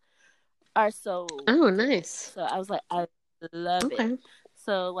hairstyles are so. Oh, nice. So I was like, I love it.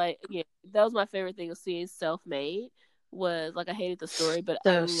 So like, yeah, that was my favorite thing of seeing Self Made. Was like I hated the story, but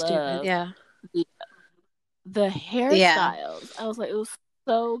so I stupid. Yeah. The hairstyles. Yeah. I was like, it was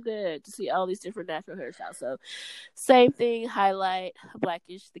so good to see all these different natural hairstyles. So same thing, highlight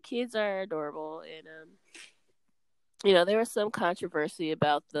Blackish. The kids are adorable, and there was some controversy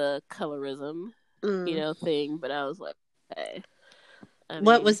about the colorism, thing, but I was like, hey.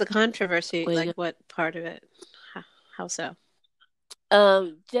 What was the controversy? Like, what part of it? How so?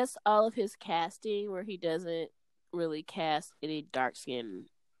 Just all of his casting, where he doesn't really cast any dark-skinned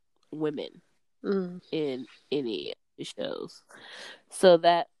women in any shows. So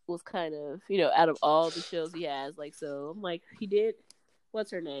that was kind of, out of all the shows he has, like, so I'm like, he did,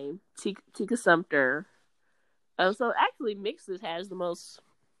 what's her name? Tika Sumpter. So actually, Mixes has the most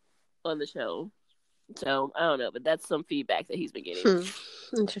on the show. So I don't know, but that's some feedback that he's been getting.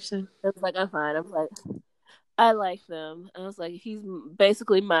 Interesting. I was like, I'm fine. I'm like, I like them. I was like, he's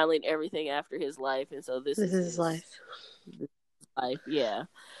basically modeling everything after his life, and so this is his life. Yeah.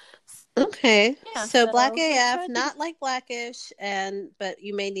 Okay. Yeah, so Black AF, not like Blackish, but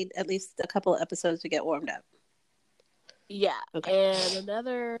you may need at least a couple of episodes to get warmed up. Yeah. Okay. And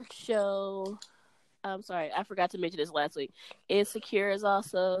another show, I'm sorry, I forgot to mention this last week. Insecure is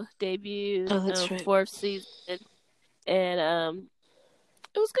also debuted. Oh, that's right. 4th season. And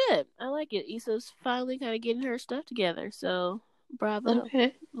it was good. I like it. Issa's finally kind of getting her stuff together. So, bravo.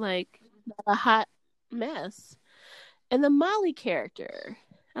 Okay. Like, a hot mess. And the Molly character.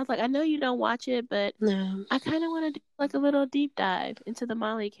 I was like, I know you don't watch it, but no. I kind of want to do like a little deep dive into the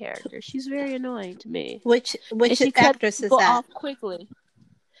Molly character. She's very annoying to me. Which actress is that? Off quickly.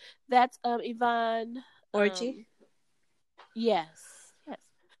 That's Yvonne Orji. Yes.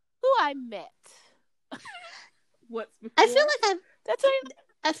 Who I met. What's before? I feel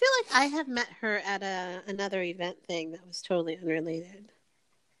like I have met her at another event thing that was totally unrelated.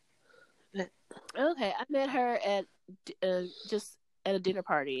 But... Okay, I met her at just at a dinner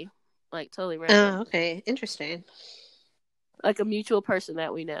party, like totally random. Oh, okay, interesting. Like a mutual person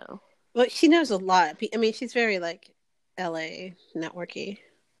that we know. Well, she knows a lot. I mean, she's very like LA networky.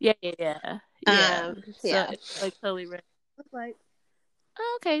 Yeah. Yeah. So it's like totally random. I was like,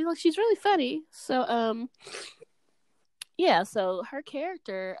 oh, okay, look, she's really funny. So yeah, so her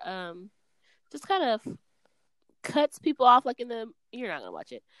character just kind of cuts people off like in the, you're not gonna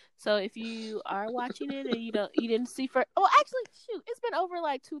watch it. So if you are watching it and you didn't see for, oh, actually, shoot, it's been over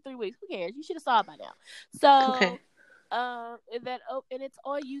like 2-3 weeks. Who cares? You should have saw it by now. So Okay. and it's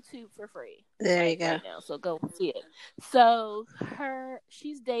on YouTube for free. There you go. Right now. So go see it. So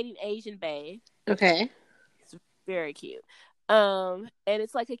she's dating Asian Bae. Okay. It's very cute. And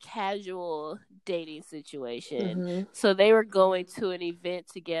it's like a casual dating situation. Mm-hmm. So they were going to an event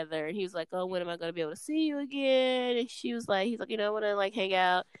together, and he was like, "Oh, when am I going to be able to see you again?" And he's like, "I want to like hang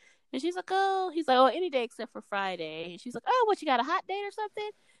out." And she's like, "Oh," he's like, "Oh, any day except for Friday." And she's like, "Oh, what, you got a hot date or something?"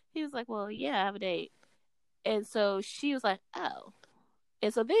 He was like, "Well, yeah, I have a date." And so she was like, "Oh."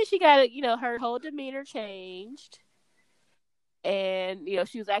 And so then she got, her whole demeanor changed. And,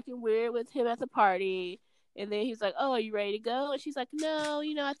 she was acting weird with him at the party. And then he's like, "Oh, are you ready to go?" And she's like, "No,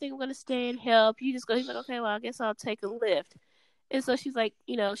 I think I'm going to stay and help. You just go." He's like, "Okay, well, I guess I'll take a lift." And so she's like,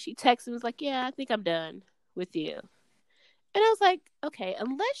 she texted and was like, "Yeah, I think I'm done with you." And I was like, okay,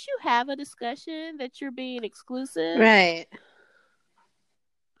 unless you have a discussion that you're being exclusive. Right.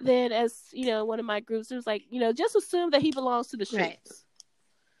 Then as, one of my groups, it was like, just assume that he belongs to the streets. Right.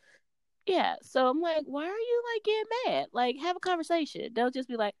 Yeah, so I'm like, why are you like getting mad? Like, have a conversation. Don't just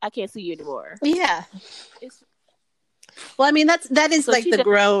be like, "I can't see you anymore." Yeah. Well, I mean, that is so like the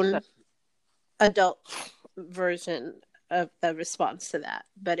grown adult version of the response to that.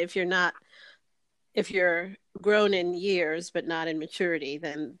 But if you're grown in years but not in maturity,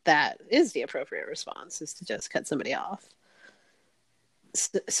 then that is the appropriate response, is to just cut somebody off.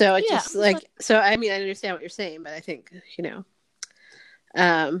 So it just like, so I mean, I understand what you're saying, but I think,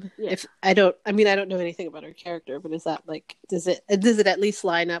 if I don't know anything about her character, but is that like, does it at least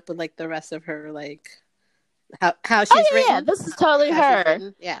line up with like the rest of her, like how she's written? Yeah, this is totally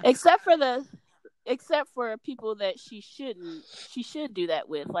her. Yeah. Except for people that she should do that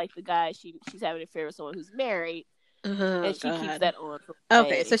with, like the guy she's having an affair with someone who's married, and she keeps that on.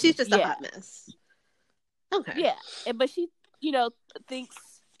 Okay, so she's just a hot mess. Okay. Yeah, but she, thinks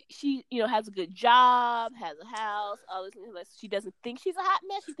she, has a good job, has a house, all this. She doesn't think she's a hot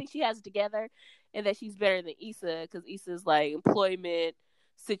mess. She thinks she has it together, and that she's better than Issa, because Issa's like employment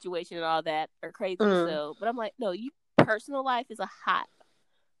situation and all that are crazy. So, but I'm like, no, your personal life is a hot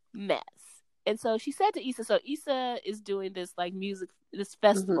mess. And so she said to Issa, so Issa is doing this like this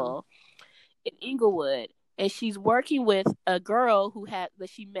festival in Inglewood, and she's working with a girl that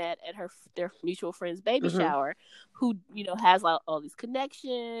she met at their mutual friend's baby shower, who, has like all these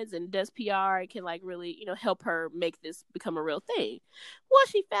connections and does PR and can like really, help her make this become a real thing. Well,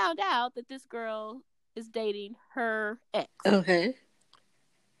 she found out that this girl is dating her ex. Okay.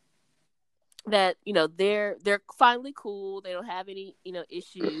 That, they're finally cool. They don't have any,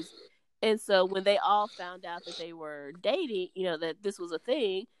 issues. And so when they all found out that they were dating, that this was a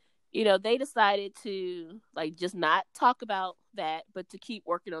thing, they decided to like just not talk about that, but to keep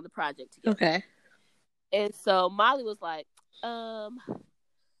working on the project together. Okay. And so Molly was like, I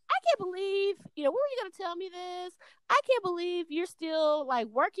can't believe, when were you going to tell me this? I can't believe you're still like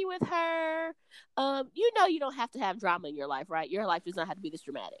working with her. You don't have to have drama in your life, right? Your life does not have to be this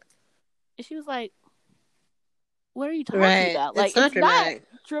dramatic. And she was like, what are you talking about? Like, it's not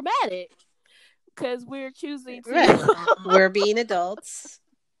dramatic because we're choosing to. Right. We're being adults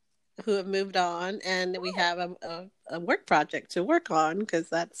who have moved on, and we have a work project to work on,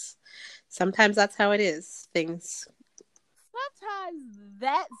 because sometimes that's how it is. Sometimes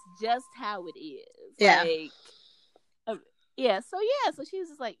that's just how it is. Yeah. Like, So she was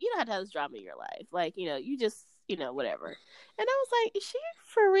just like, you don't have to have this drama in your life. Like, you just, whatever. And I was like, is she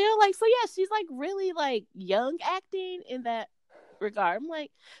for real? Like, so yeah, she's like really like young acting in that regard. I'm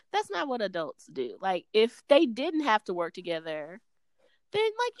like, that's not what adults do. Like, if they didn't have to work together, then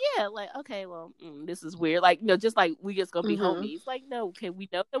like, yeah, like, okay, well, this is weird. Like, just like we just gonna be homies. Like, no, okay, we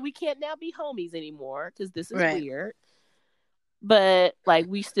know that we can't now be homies anymore because this is weird. But like,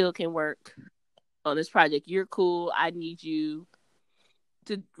 we still can work on this project. You're cool. I need you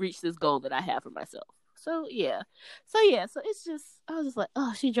to reach this goal that I have for myself. So it's just, I was just like,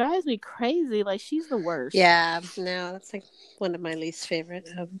 oh, she drives me crazy. Like, she's the worst. Yeah, no, that's like one of my least favorite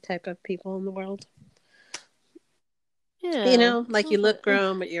type of people in the world. Yeah. Like, you look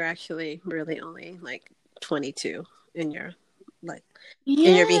grown, but you're actually really only like 22 in your in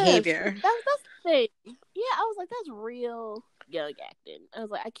your behavior. That's the thing. Yeah, I was like, that's real young acting. I was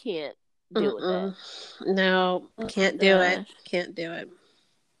like, I can't deal with that. No, can't do it. Can't do it.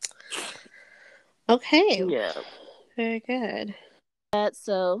 Okay. Yeah. Very good.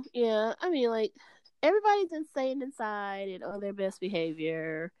 So, yeah, I mean, like, everybody's insane inside and on their best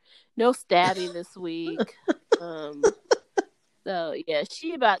behavior. No stabbing this week. So yeah,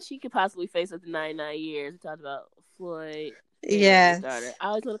 she could possibly face up to 99 years. We talked about Floyd Mayweather's daughter. Yes. I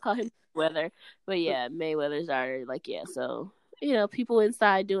always want to call him Mayweather, but yeah, Mayweather's daughter. Like yeah, so people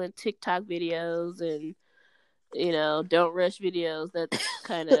inside doing TikTok videos and don't rush videos. That's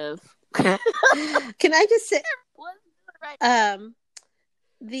kind of Can I just say, what right.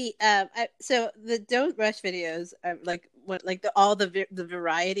 So the don't rush videos are like what like the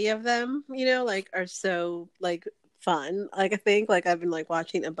variety of them, like are so like fun. Like I think like I've been like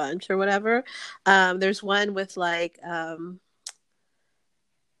watching a bunch or whatever. There's one with like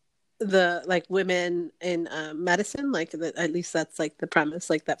the like women in medicine, like at least that's like the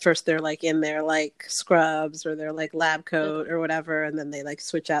premise, like that first they're like in their like scrubs or their like lab coat or whatever, and then they like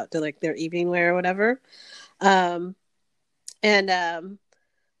switch out to like their evening wear or whatever. And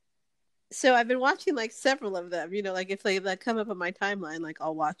so I've been watching like several of them, like if they like come up on my timeline, like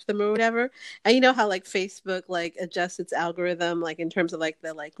I'll watch them or whatever. And you know how like Facebook like adjusts its algorithm like in terms of like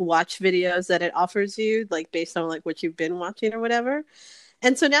the like watch videos that it offers you, like based on like what you've been watching or whatever.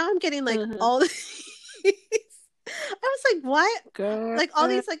 And so now I'm getting like all these I was like, what? Girl. Like all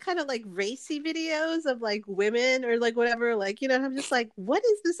these like kind of like racy videos of like women or like whatever, like, and I'm just like, what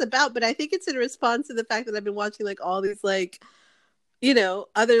is this about? But I think it's in response to the fact that I've been watching like all these like,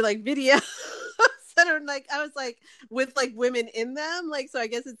 other like videos that are like, I was like with like women in them. Like, so I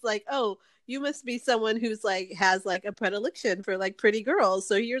guess it's like, oh, you must be someone who's like has like a predilection for like pretty girls.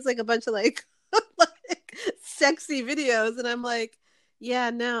 So here's like a bunch of like like sexy videos. And I'm like,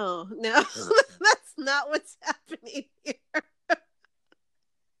 yeah, no, that's not what's happening here.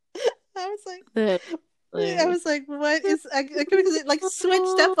 I was like, what is, because it like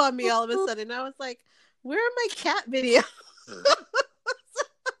switched up on me all of a sudden. I was like, where are my cat videos?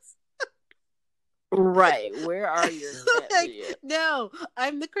 Right, where are your cat like, videos? No,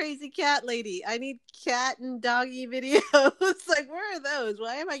 I'm the crazy cat lady. I need cat and doggy videos. Like, where are those?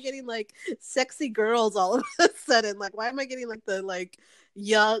 Why am I getting like sexy girls all of a sudden? Like, why am I getting like the like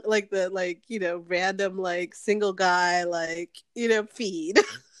young, like the like random like single guy like feed?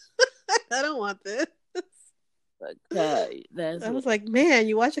 I don't want this. I was like, man,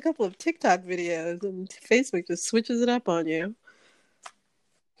 you watch a couple of TikTok videos and Facebook just switches it up on you.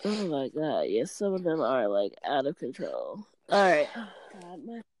 Oh my god, yes, some of them are like out of control. All right, oh god,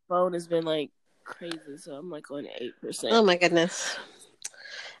 my phone has been like crazy, so I'm like going to 8%. Oh my goodness.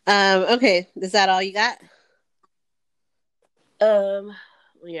 Okay, is that all you got?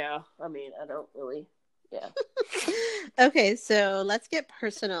 Yeah, I mean, I don't really. Yeah. Okay, so let's get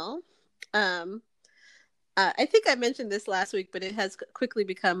personal. I think I mentioned this last week, but it has quickly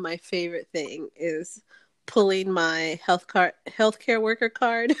become my favorite thing is pulling my healthcare worker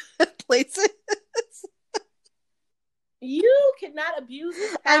card places. You cannot abuse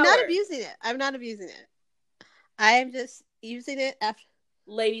this power. I'm not abusing it. I am just using it after.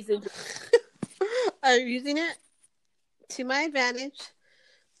 Ladies and I'm using it to my advantage.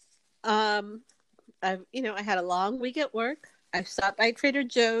 I had a long week at work. I stopped by Trader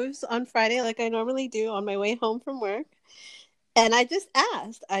Joe's on Friday like I normally do on my way home from work. And I just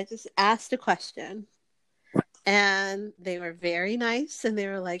asked a question. And they were very nice. And they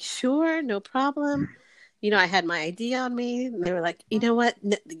were like, sure, no problem. I had my ID on me. And they were like, you know what?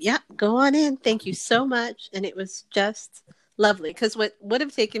 Yeah, go on in. Thank you so much. And it was just lovely. Because what would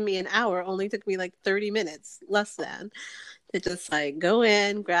have taken me an hour only took me like 30 minutes, less than. To just like go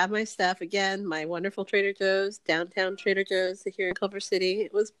in, grab my stuff again, my wonderful Trader Joe's, downtown Trader Joe's here in Culver City.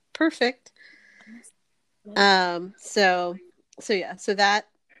 It was perfect. So that.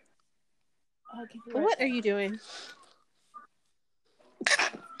 What are you doing?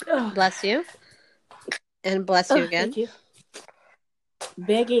 Bless you. And bless you again. Thank you.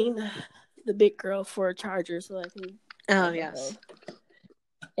 Begging the big girl for a charger so I can. Oh yes.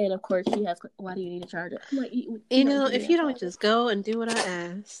 And of course, she has. Why do you need a charger? I'm like, if you don't just go and do what I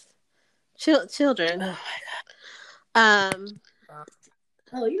asked, children. Oh my god.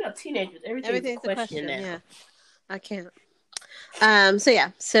 Oh, teenagers. Everything's a question now. Yeah, I can't.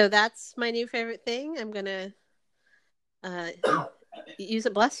 So that's my new favorite thing. I'm gonna use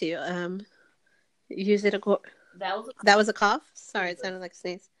it. Bless you. Use it. That was a cough. Sorry, it sounded like a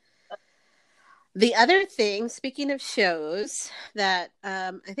sneeze. The other thing, speaking of shows that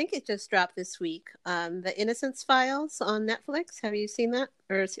I think it just dropped this week, The Innocence Files on Netflix. Have you seen that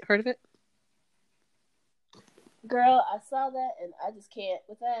or heard of it? Girl, I saw that and I just can't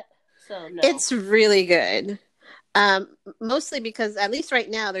with that. So no. It's really good. Mostly because at least right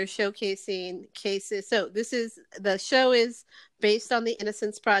now they're showcasing cases. So the show is based on the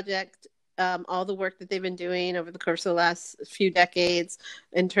Innocence Project all the work that they've been doing over the course of the last few decades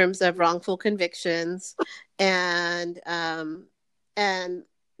in terms of wrongful convictions, and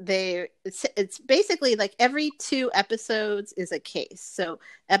it's basically like every 2 episodes is a case. So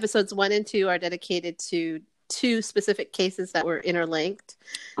episodes 1 and 2 are dedicated to 2 specific cases that were interlinked,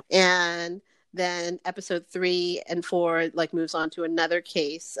 and then episode 3 and 4 like moves on to another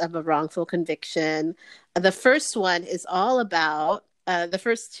case of a wrongful conviction. The first one is all about the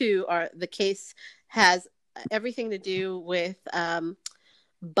first 2 are the case has everything to do with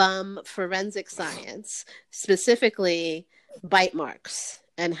bum forensic science, specifically bite marks,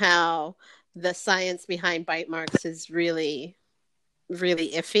 and how the science behind bite marks is really,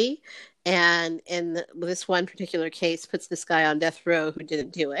 really iffy. And in this one particular case, puts this guy on death row who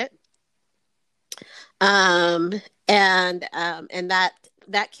didn't do it. And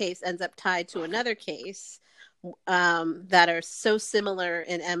that case ends up tied to another case that are so similar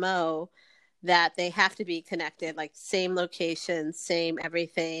in MO that they have to be connected, like same location, same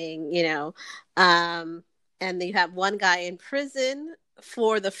everything, you know. And you have one guy in prison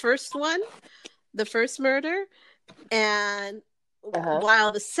for the first one, the first murder, and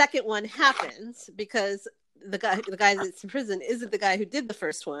while the second one happens, because the guy that's in prison isn't the guy who did the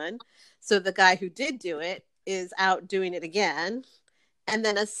first one, so the guy who did do it is out doing it again, and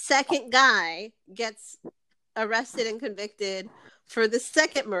then a second guy gets arrested and convicted for the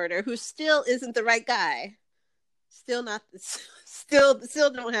second murder, who still isn't the right guy, still don't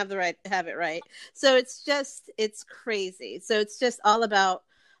have it right. So it's crazy. So it's just all about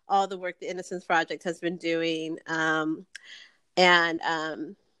all the work the Innocence Project has been doing, and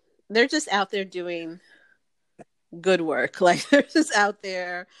they're just out there doing good work. Like they're just out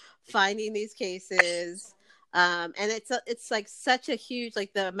there finding these cases, and it's like such a huge,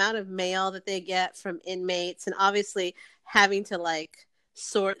 like the amount of mail that they get from inmates, and obviously having to like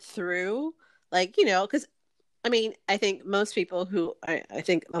sort through, like, you know, because I mean, I think most people I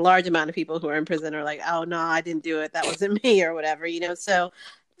think a large amount of people who are in prison are like, oh no, I didn't do it, that wasn't me, or whatever, you know. So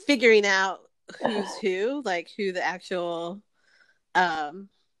figuring out who's who, like who the actual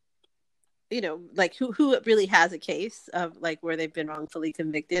you know, like who really has a case of like where they've been wrongfully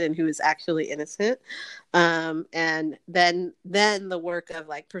convicted and who is actually innocent, and then the work of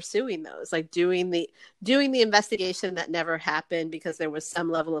like pursuing those, like doing the investigation that never happened because there was some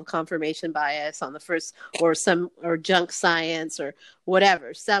level of confirmation bias on the first, or junk science or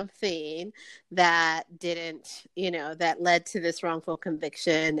whatever, something that didn't, you know, that led to this wrongful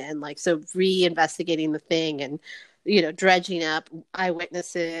conviction, and like so re-investigating the thing, and you know, dredging up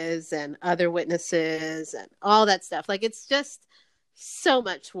eyewitnesses and other witnesses and all that stuff. Like it's just so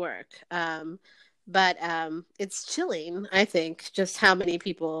much work. But it's chilling, I think, just how many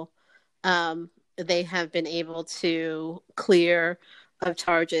people they have been able to clear of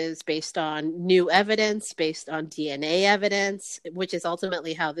charges based on new evidence, based on DNA evidence, which is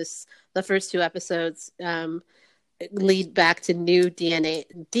ultimately how the first 2 episodes lead back to new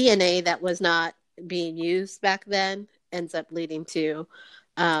DNA that was not being used back then, ends up leading to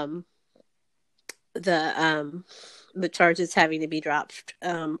the charges having to be dropped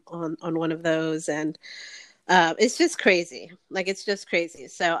on one of those, and it's just crazy. Like it's just crazy.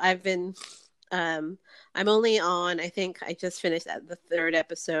 So I've been I'm only on, I think I just finished the 3rd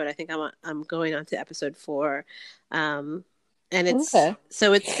episode. I think I'm going on to episode 4. And it's okay.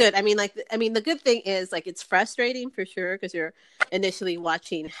 So it's good. I mean, the good thing is like it's frustrating for sure because you're initially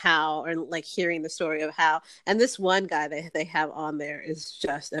watching how, or like hearing the story of how. And this one guy that they have on there is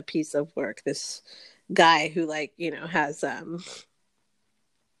just a piece of work. This guy who, like, you know, has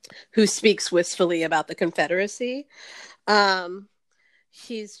who speaks wistfully about the Confederacy.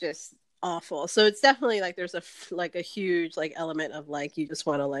 He's just awful. So it's definitely like there's a huge like element of like you just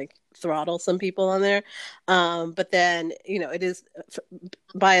want to like throttle some people on there, but then, you know, it is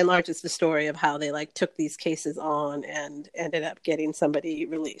by and large it's the story of how they like took these cases on and ended up getting somebody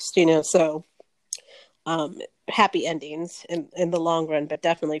released, you know. So happy endings in the long run, but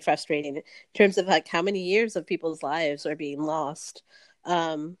definitely frustrating in terms of like how many years of people's lives are being lost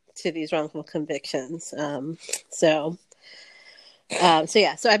to these wrongful convictions. So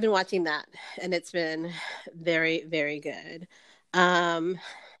yeah, so I've been watching that and it's been very, very good. And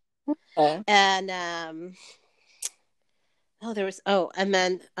then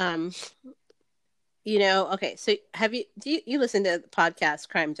you know, okay, so do you listen to the podcast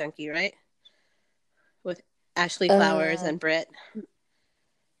Crime Junkie, right? With Ashley Flowers and Britt?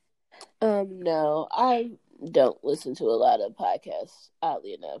 No, I don't listen to a lot of podcasts,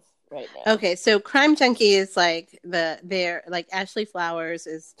 oddly enough, right now. Okay, so Crime Junkie is like they're like Ashley Flowers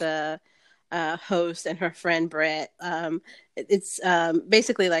is the host and her friend Britt. It's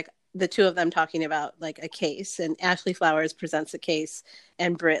basically like the two of them talking about like a case, and Ashley Flowers presents a case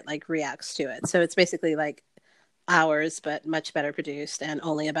and Britt like reacts to it. So it's basically like Ours, but much better produced and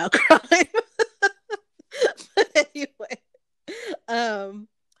only about crime. But anyway, um,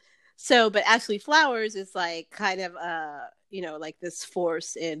 but Ashley Flowers is like kind of like this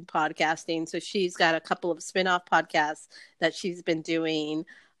force in podcasting. So she's got a couple of spin-off podcasts that she's been doing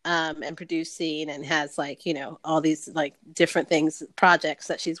and producing, and has like, all these like different things, projects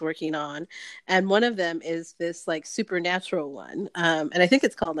that she's working on. And one of them is this like supernatural one. And I think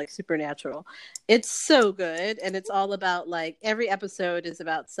it's called like Supernatural. It's so good. And it's all about like every episode is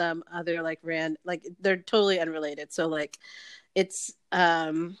about some other like like they're totally unrelated. So like it's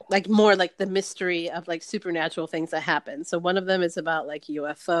like more like the mystery of like supernatural things that happen. So one of them is about like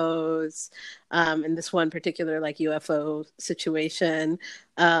UFOs, and this one particular like UFO situation,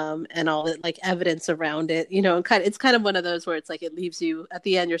 and all the like evidence around it, and it's kind of one of those where it's like it leaves you at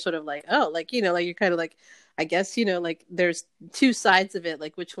the end, you're sort of like, oh, like, like you're kind of like, I guess, like there's two sides of it,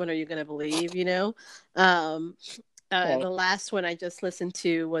 like which one are you going to believe, Right. The last one I just listened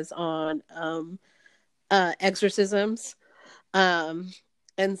to was on exorcisms,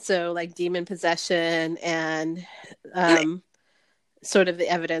 and so like demon possession, and sort of the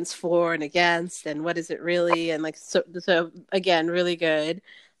evidence for and against, and what is it really, and like so again, really good.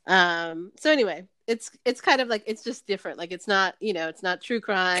 So anyway, it's kind of like, it's just different, like it's not, it's not true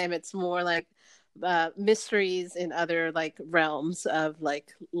crime, it's more like mysteries in other like realms of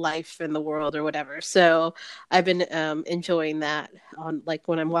like life in the world or whatever. So I've been enjoying that on like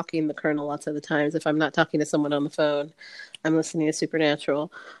when I'm walking the Colonel. Lots of the times, if I'm not talking to someone on the phone, I'm listening to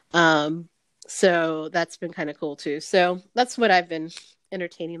Supernatural. So that's been kind of cool too. So that's what I've been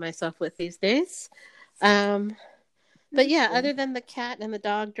entertaining myself with these days. But yeah, other than the cat and the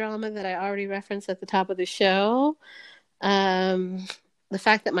dog drama that I already referenced at the top of the show, the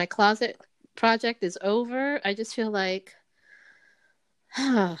fact that my closet project is over, I just feel like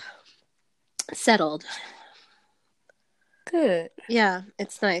settled. Good. Yeah,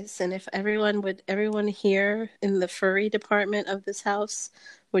 it's nice. And if everyone here in the furry department of this house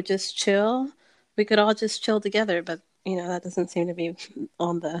would just chill, we could all just chill together. But, that doesn't seem to be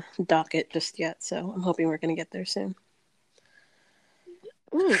on the docket just yet. So I'm hoping we're going to get there soon.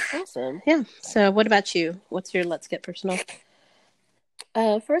 Awesome. Yeah. So what about you? What's your Let's Get Personal?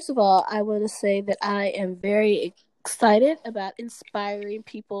 First of all, I want to say that I am very excited about inspiring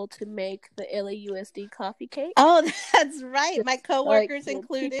people to make the LAUSD coffee cake. Oh, that's right. My coworkers like,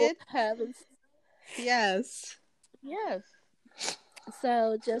 included. Yes.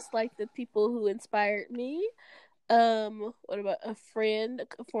 So just like the people who inspired me, what about a friend,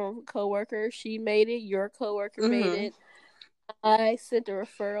 a former coworker? She made it. Your coworker made it. I sent a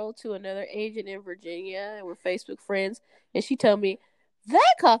referral to another agent in Virginia, and we're Facebook friends. And she told me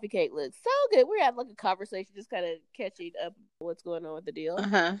that coffee cake looks so good. We're having like a conversation, just kind of catching up what's going on with the deal.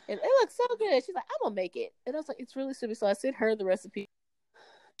 And it looks so good. She's like, I'm gonna make it. And I was like, it's really simple. So I sent her the recipe.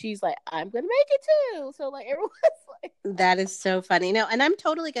 She's like, I'm gonna make it too. So like everyone's like, that is so funny. No, and I'm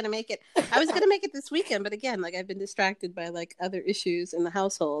totally gonna make it. I was gonna make it this weekend, but again, like I've been distracted by like other issues in the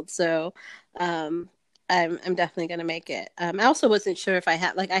household. So I'm definitely gonna make it. I also wasn't sure if I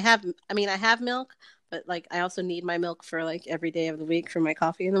have I have milk, but like I also need my milk for like every day of the week for my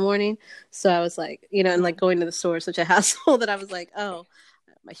coffee in the morning. So I was like, and like going to the store is such a hassle that I was like, oh,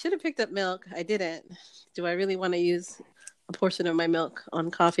 I should have picked up milk. I didn't. Do I really want to use a portion of my milk on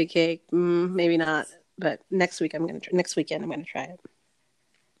coffee cake? Maybe not. But next weekend I'm gonna try it.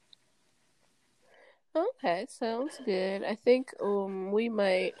 Okay, sounds good. I think we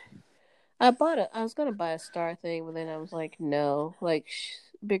might. I was gonna buy a star thing, but then I was like, no. Like,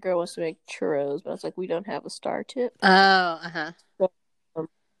 Big Girl wants to make churros, but I was like, we don't have a star tip. Oh, So,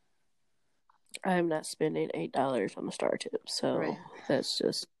 I'm not spending $8 on a star tip, so that's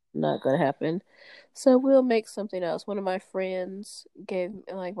just not gonna happen. So we'll make something else. One of my friends gave,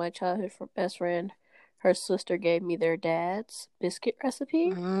 like my childhood best friend, her sister gave me their dad's biscuit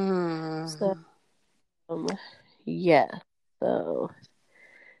recipe. So, yeah. So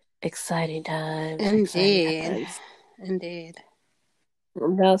exciting times. Indeed.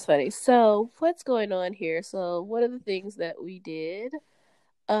 That was funny. So what's going on here? So one of the things that we did,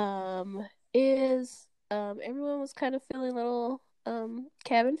 is everyone was kind of feeling a little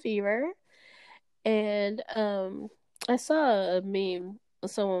cabin fever, and I saw a meme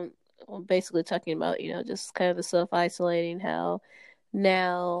of someone basically talking about just kind of the self-isolating, how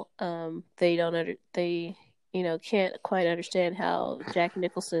now they can't quite understand how Jack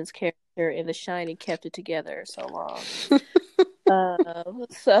Nicholson's character in The Shining kept it together so long.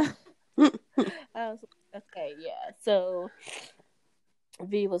 So I was like, okay, yeah. So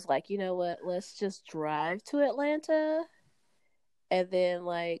V was like, you know what? Let's just drive to Atlanta and then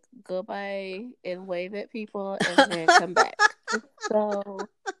like go by and wave at people and then come back. So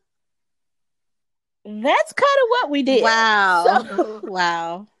that's kind of what we did. Wow. So,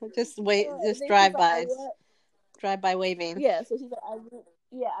 Wow. Just drive by. Like, Drive by waving. Yeah, so she's like,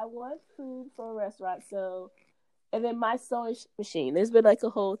 I want food for a restaurant. So, and then my sewing machine. There's been like a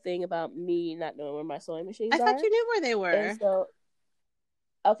whole thing about me not knowing where my sewing machines I are. thought you knew where they were. And so,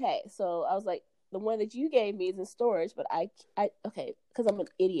 okay, so I was like, the one that you gave me is in storage, but okay, because I'm an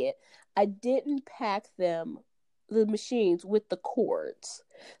idiot. I didn't pack the machines with the cords,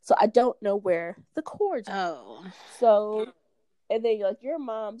 so I don't know where the cords are. Oh, so. And then like your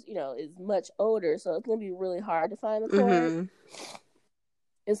mom's, is much older, so it's gonna be really hard to find the cord. Mm-hmm.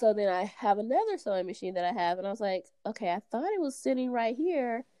 And so then I have another sewing machine that I have, and I was like, okay, I thought it was sitting right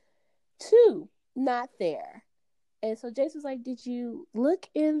here, too, not there. And so Jason's like, did you look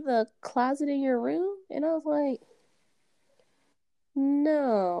in the closet in your room? And I was like,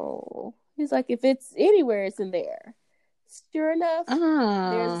 no. He's like, if it's anywhere, it's in there. Sure enough,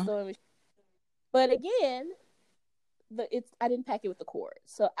 there's a sewing machine. But again, I didn't pack it with the cord.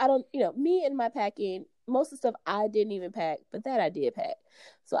 So I don't, me and my packing, most of the stuff I didn't even pack, but that I did pack.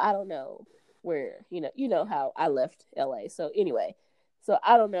 So I don't know where, you know how I left LA. So anyway, so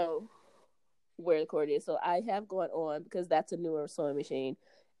I don't know where the cord is. So I have gone on, because that's a newer sewing machine,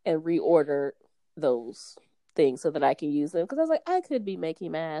 and reordered those things so that I can use them. Because I was like, I could be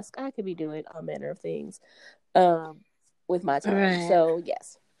making masks. I could be doing all manner of things with my time. Right. So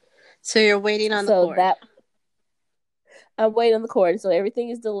yes. So you're waiting on the cord. I'm waiting on the cord, so everything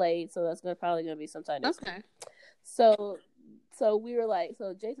is delayed. So that's probably gonna be sometime next week. So we were like,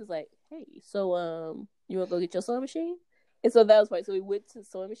 so Jason's like, hey, so you want to go get your sewing machine? And so that was funny. So we went to the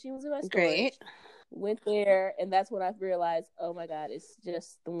sewing machine was in my storage. Great. Went there, and that's when I realized, oh my god, it's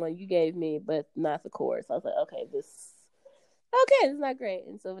just the one you gave me, but not the cord. So I was like, okay, this is not great.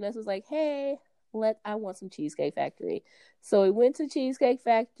 And so Vanessa was like, hey, I want some Cheesecake Factory. So we went to Cheesecake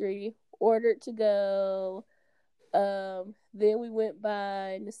Factory, ordered to go. Then we went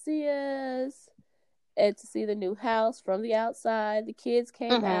by Nasia's and to see the new house from the outside. The kids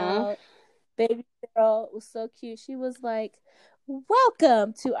came out. Baby girl was so cute. She was like,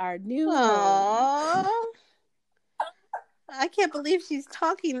 welcome to our new home. I can't believe she's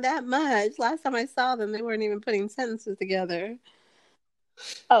talking that much. Last time I saw them, they weren't even putting sentences together.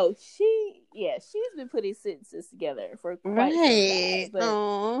 Oh, she's been putting sentences together for quite some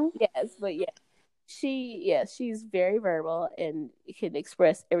time. But, yes, but yeah. She's very verbal and can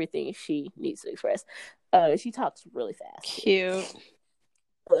express everything she needs to express. She talks really fast. Cute.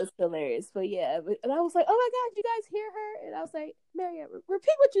 It's hilarious. But yeah, and I was like, oh my god, you guys hear her? And I was like, Marianne,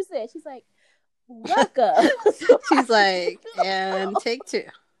 repeat what you said. She's like, welcome. She's like, and take two.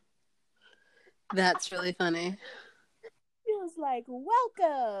 That's really funny. She was like,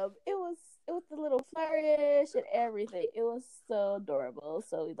 welcome. It was the little flourish and everything. It was so adorable.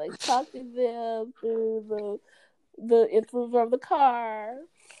 So we like talked to them through the from the car,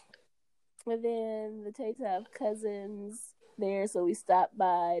 and then the Tates have cousins there, so we stopped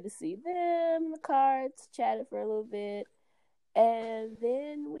by to see them in the car, chatted for a little bit, and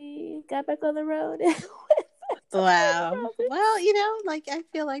then we got back on the road. Wow. Well, I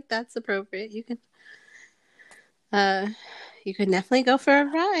feel like that's appropriate. You can definitely go for a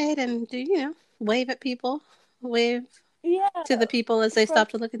ride and do, wave at people, wave to the people as they stop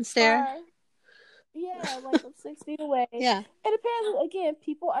to look and stare. Yeah, like I'm 6 feet away. Yeah. And apparently, again,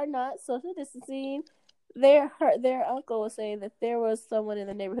 people are not social distancing. Their uncle was saying that there was someone in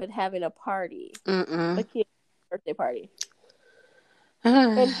the neighborhood having a party, a kid's birthday party.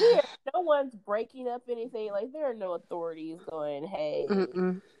 And here, no one's breaking up anything. Like, there are no authorities going, hey,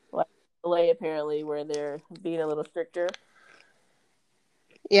 like LA apparently, where they're being a little stricter.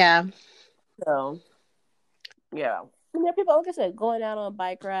 Yeah. So, yeah. And there are people, like I said, going out on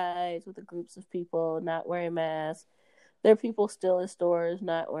bike rides with the groups of people, not wearing masks. There are people still in stores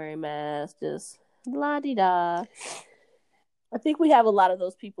not wearing masks, just la-di-da. I think we have a lot of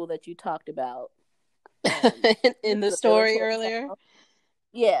those people that you talked about. In the story earlier. Town.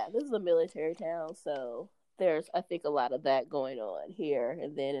 Yeah, this is a military town, so there's, I think, a lot of that going on here.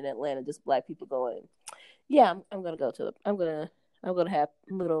 And then in Atlanta, just black people going, yeah, I'm going to go to I'm going to have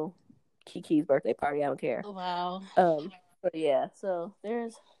little Kiki's birthday party. I don't care. Wow. But yeah, so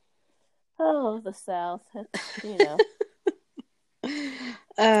there's the South, I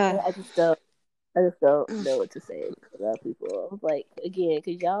just don't know what to say about people. Like, again,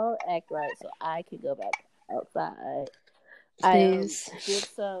 because y'all act right so I can go back outside. Please. I did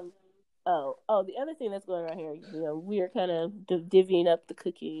some The other thing that's going on here, we are kind of divvying up the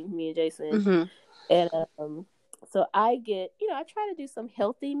cooking, me and Jason, Mm-hmm. and so I get, I try to do some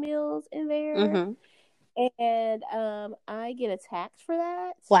healthy meals in there, Mm-hmm. and I get attacked for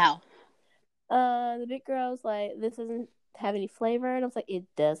that. Wow. The big girl's like, this doesn't have any flavor, and I was like, it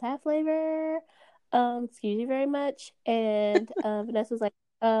does have flavor. Excuse you very much, and Vanessa's like,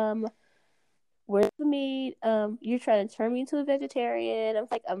 where's the meat? You're trying to turn me into a vegetarian. I'm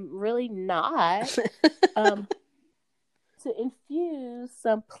like, I'm really not. To infuse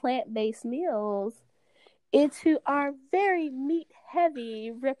some plant-based meals into our very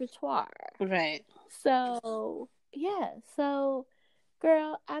meat-heavy repertoire. Right. So, yeah. So,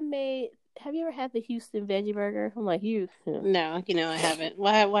 girl, I made. Have you ever had the Houston veggie burger? I'm like, you. No, I haven't.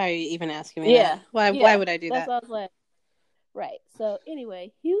 Why are you even asking me Yeah. that? Why Yeah. would I do That's that? what I was like. Right. So,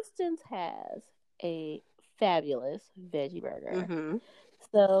 anyway, Houston's has a fabulous veggie burger. Mm-hmm.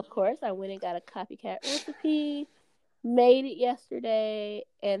 So, of course, I went and got a copycat recipe, made it yesterday,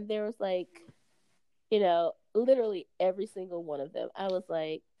 and there was like, literally every single one of them. I was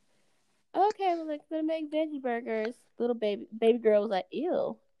like, okay, we're like gonna make veggie burgers. Little baby girl was like,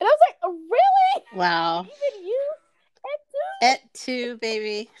 ew. And I was like, oh, really? Wow. Even you? Et tu,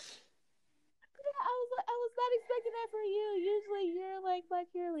 baby. I was not expecting that from you. Usually you're like my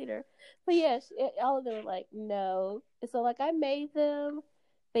cheerleader. But yes, all of them were like, no. And so like I made them.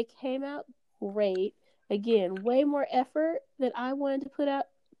 They came out great. Again, way more effort than I wanted to put out,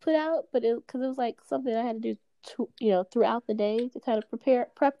 but because it was like something I had to do throughout the day to kind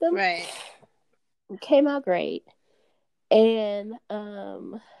of prep them. Right. It came out great. And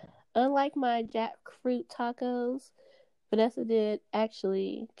unlike my jackfruit tacos, Vanessa did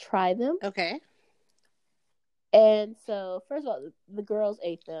actually try them. Okay. And so, first of all, the girls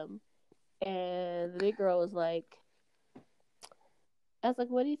ate them, and the big girl was like, I was like,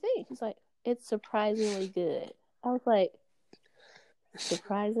 what do you think? She's like, it's surprisingly good. I was like,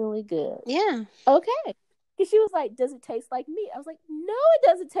 surprisingly good. Yeah. Okay. Because she was like, does it taste like meat? I was like, no, it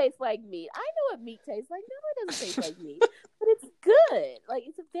doesn't taste like meat. I know what meat tastes like. No, it doesn't taste like meat. But it's good. Like,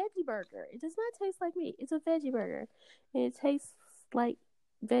 it's a veggie burger. It does not taste like meat. It's a veggie burger. And it tastes like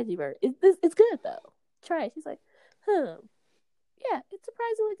veggie burger. It's good, though. Try it. She's like, yeah, it's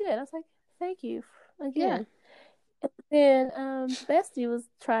surprisingly good. I was like, thank you again. Yeah. And then Bestie was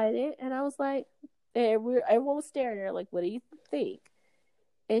trying it, and I was like, everyone was staring at her like, what do you think?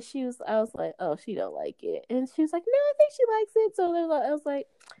 And I was like, oh, she don't like it. And she was like, no, I think she likes it. So I was like,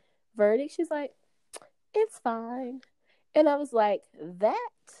 verdict? She's like, it's fine. And I was like, that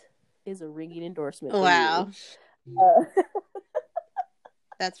is a ringing endorsement for wow. you.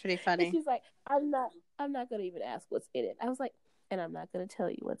 That's pretty funny. And she's like, I'm not going to even ask what's in it. I was like, and I'm not going to tell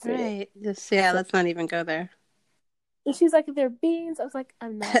you what's in it. Right. Just, yeah, let's not even go there. And she's like, if they're beans, I was like,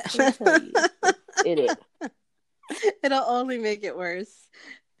 I'm not going to tell you what's in it. It'll only make it worse.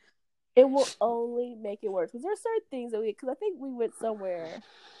 It will only make it worse. Because there are certain things that because I think we went somewhere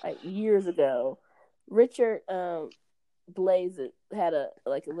like years ago. Richard Blaze had a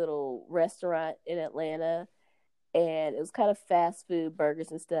little restaurant in Atlanta, and it was kind of fast food burgers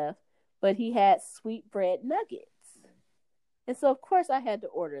and stuff. But he had sweetbread nuggets. And so, of course, I had to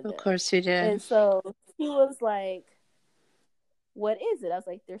order them. Of course you did. And so he was like, what is it? I was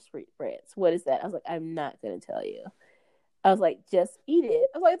like, they're sweetbreads. What is that? I was like, I'm not going to tell you. I was like, just eat it.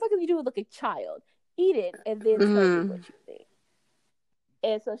 I was like, it's like if you do it like a child. Eat it and then tell me what you think.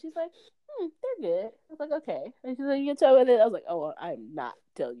 And so she's like, they're good. I was like, okay. And she's like, you can tell me that. I was like, oh, I'm not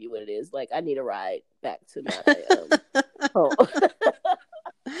telling you what it is. Like, I need a ride back to my home.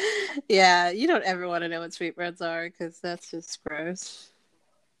 Yeah, you don't ever want to know what sweetbreads are because that's just gross.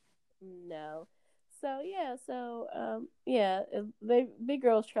 No. So big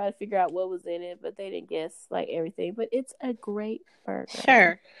girls try to figure out what was in it, but they didn't guess like everything. But it's a great burger.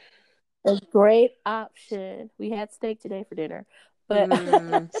 Sure. A great option. We had steak today for dinner. But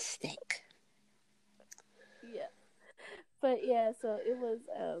steak. Yeah. But yeah, so it was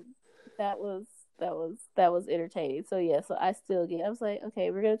that was entertaining. So yeah, so I was like, okay,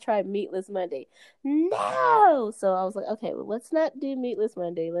 we're gonna try Meatless Monday. No, so I was like, okay, well, let's not do Meatless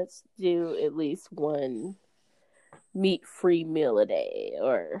Monday. Let's do at least one meat-free meal a day,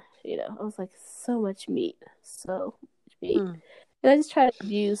 or I was like, so much meat. And I just tried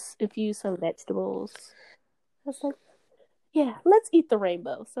to infuse some vegetables. I was like, yeah, let's eat the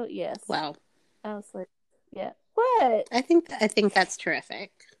rainbow. So yes, wow. I was like, yeah, what? I think that's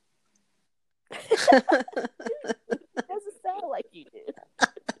terrific. It doesn't sound like you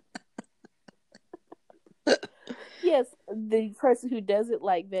did. Yes, the person who doesn't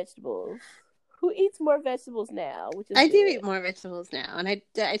like vegetables. who eats more vegetables now, which is I do good. eat more vegetables now, and I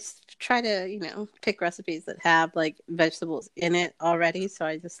try to pick recipes that have like vegetables in it already. So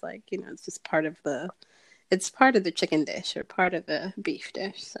I just like it's just part of the chicken dish or part of the beef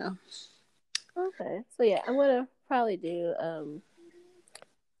dish. So Okay, so yeah, I'm gonna probably do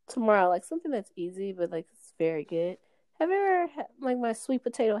tomorrow like something that's easy but like it's very good. Have you ever had like my sweet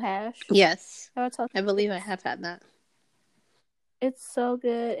potato hash? yes, Have I talked? I believe I have had that. It's so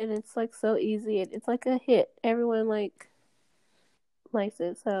good and it's like so easy. It's like a hit. Everyone likes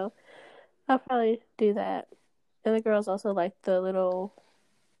it, so I'll probably do that. And the girls also like the little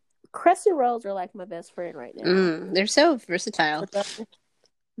crescent rolls are like my best friend right now. They're so versatile.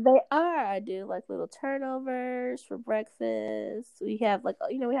 They are. I do like little turnovers for breakfast. We have like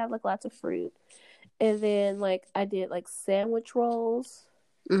we have like lots of fruit, and then like I did like sandwich rolls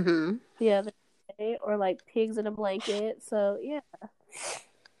the other day, or like pigs in a blanket. So yeah,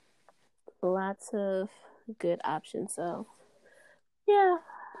 lots of good options. So yeah,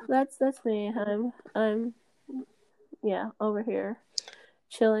 that's me. I'm over here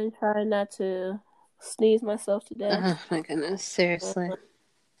chilling, trying not to sneeze myself to death. Oh my goodness, seriously.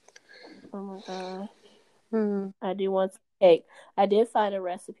 Oh my god. Mm. I do want some cake. I did find a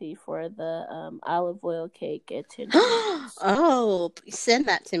recipe for the olive oil cake at Tender Greens. Oh, send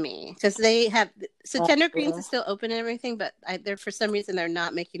that to me because they have. So Tender Greens is still open and everything, but they're for some reason they're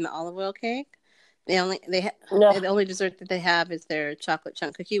not making the olive oil cake. The only dessert that they have is their chocolate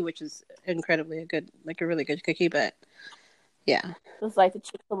chunk cookie, which is incredibly a really good cookie. But yeah, it's like the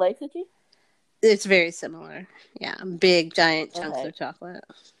Chick-fil-A cookie. It's very similar. Yeah, big giant chunks of chocolate.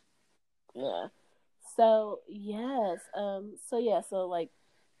 Yeah. So yes. I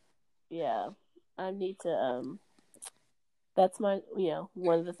need to that's my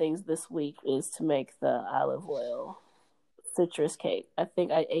one of the things this week is to make the olive oil citrus cake. I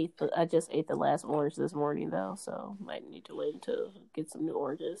think I just ate the last orange this morning though, so might need to wait until get some new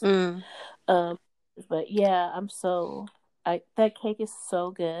oranges. But yeah, that cake is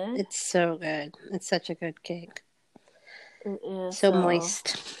so good. It's so good. It's such a good cake. It is so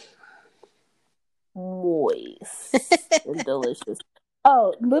moist. And delicious.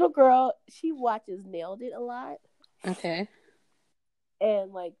 Oh, little girl, she watches Nailed It a lot. Okay.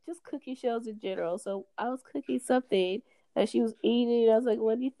 And like just cookie shows in general. So I was cooking something that she was eating. And I was like,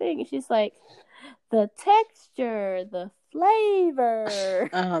 "What do you think?" And she's like, "The texture, the flavor."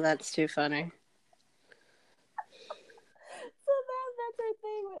 Oh, that's too funny. So that's her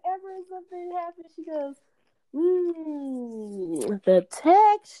thing. Whenever something happens, she goes, the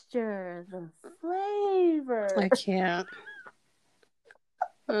texture, the flavor. I can't.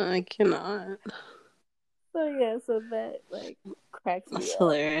 I cannot. So yeah, so that like cracks me up. That's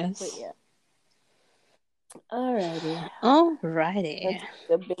hilarious. But yeah. Alrighty. Alrighty.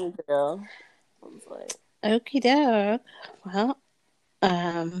 The big girl. I was like, okie doke. Well,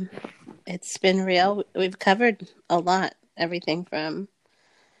 it's been real. We've covered a lot. Everything from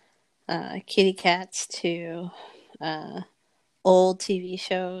kitty cats to old TV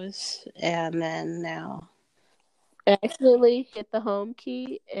shows, and then now I accidentally hit the home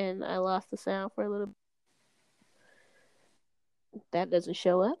key and I lost the sound for a little bit. That doesn't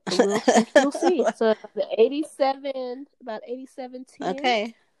show up. We'll see. So about 87:10.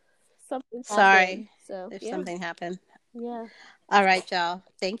 Okay. Something Sorry. happened. So if something happened. Yeah. All right, y'all.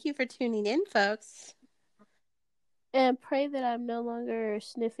 Thank you for tuning in, folks. And pray that I'm no longer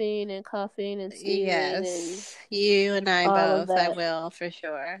sniffing and coughing and sneezing. Yes, you and I both. I will, for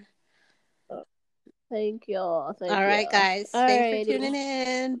sure. Thank y'all. All right, guys. Thanks for tuning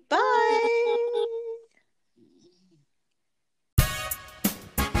in. Bye.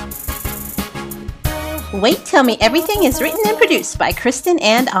 Wait Tell Me Everything is written and produced by Kristen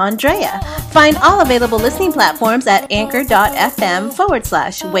and Andrea. Find all available listening platforms at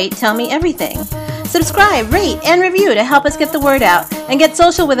anchor.fm/Wait Tell Me Everything. Subscribe, rate, and review to help us get the word out, and get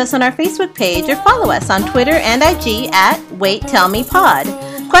social with us on our Facebook page or follow us on Twitter and IG at Wait Tell Me Pod.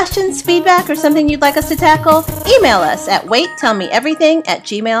 Questions, feedback, or something you'd like us to tackle? Email us at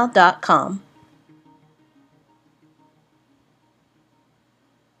waittellmeeverything@gmail.com.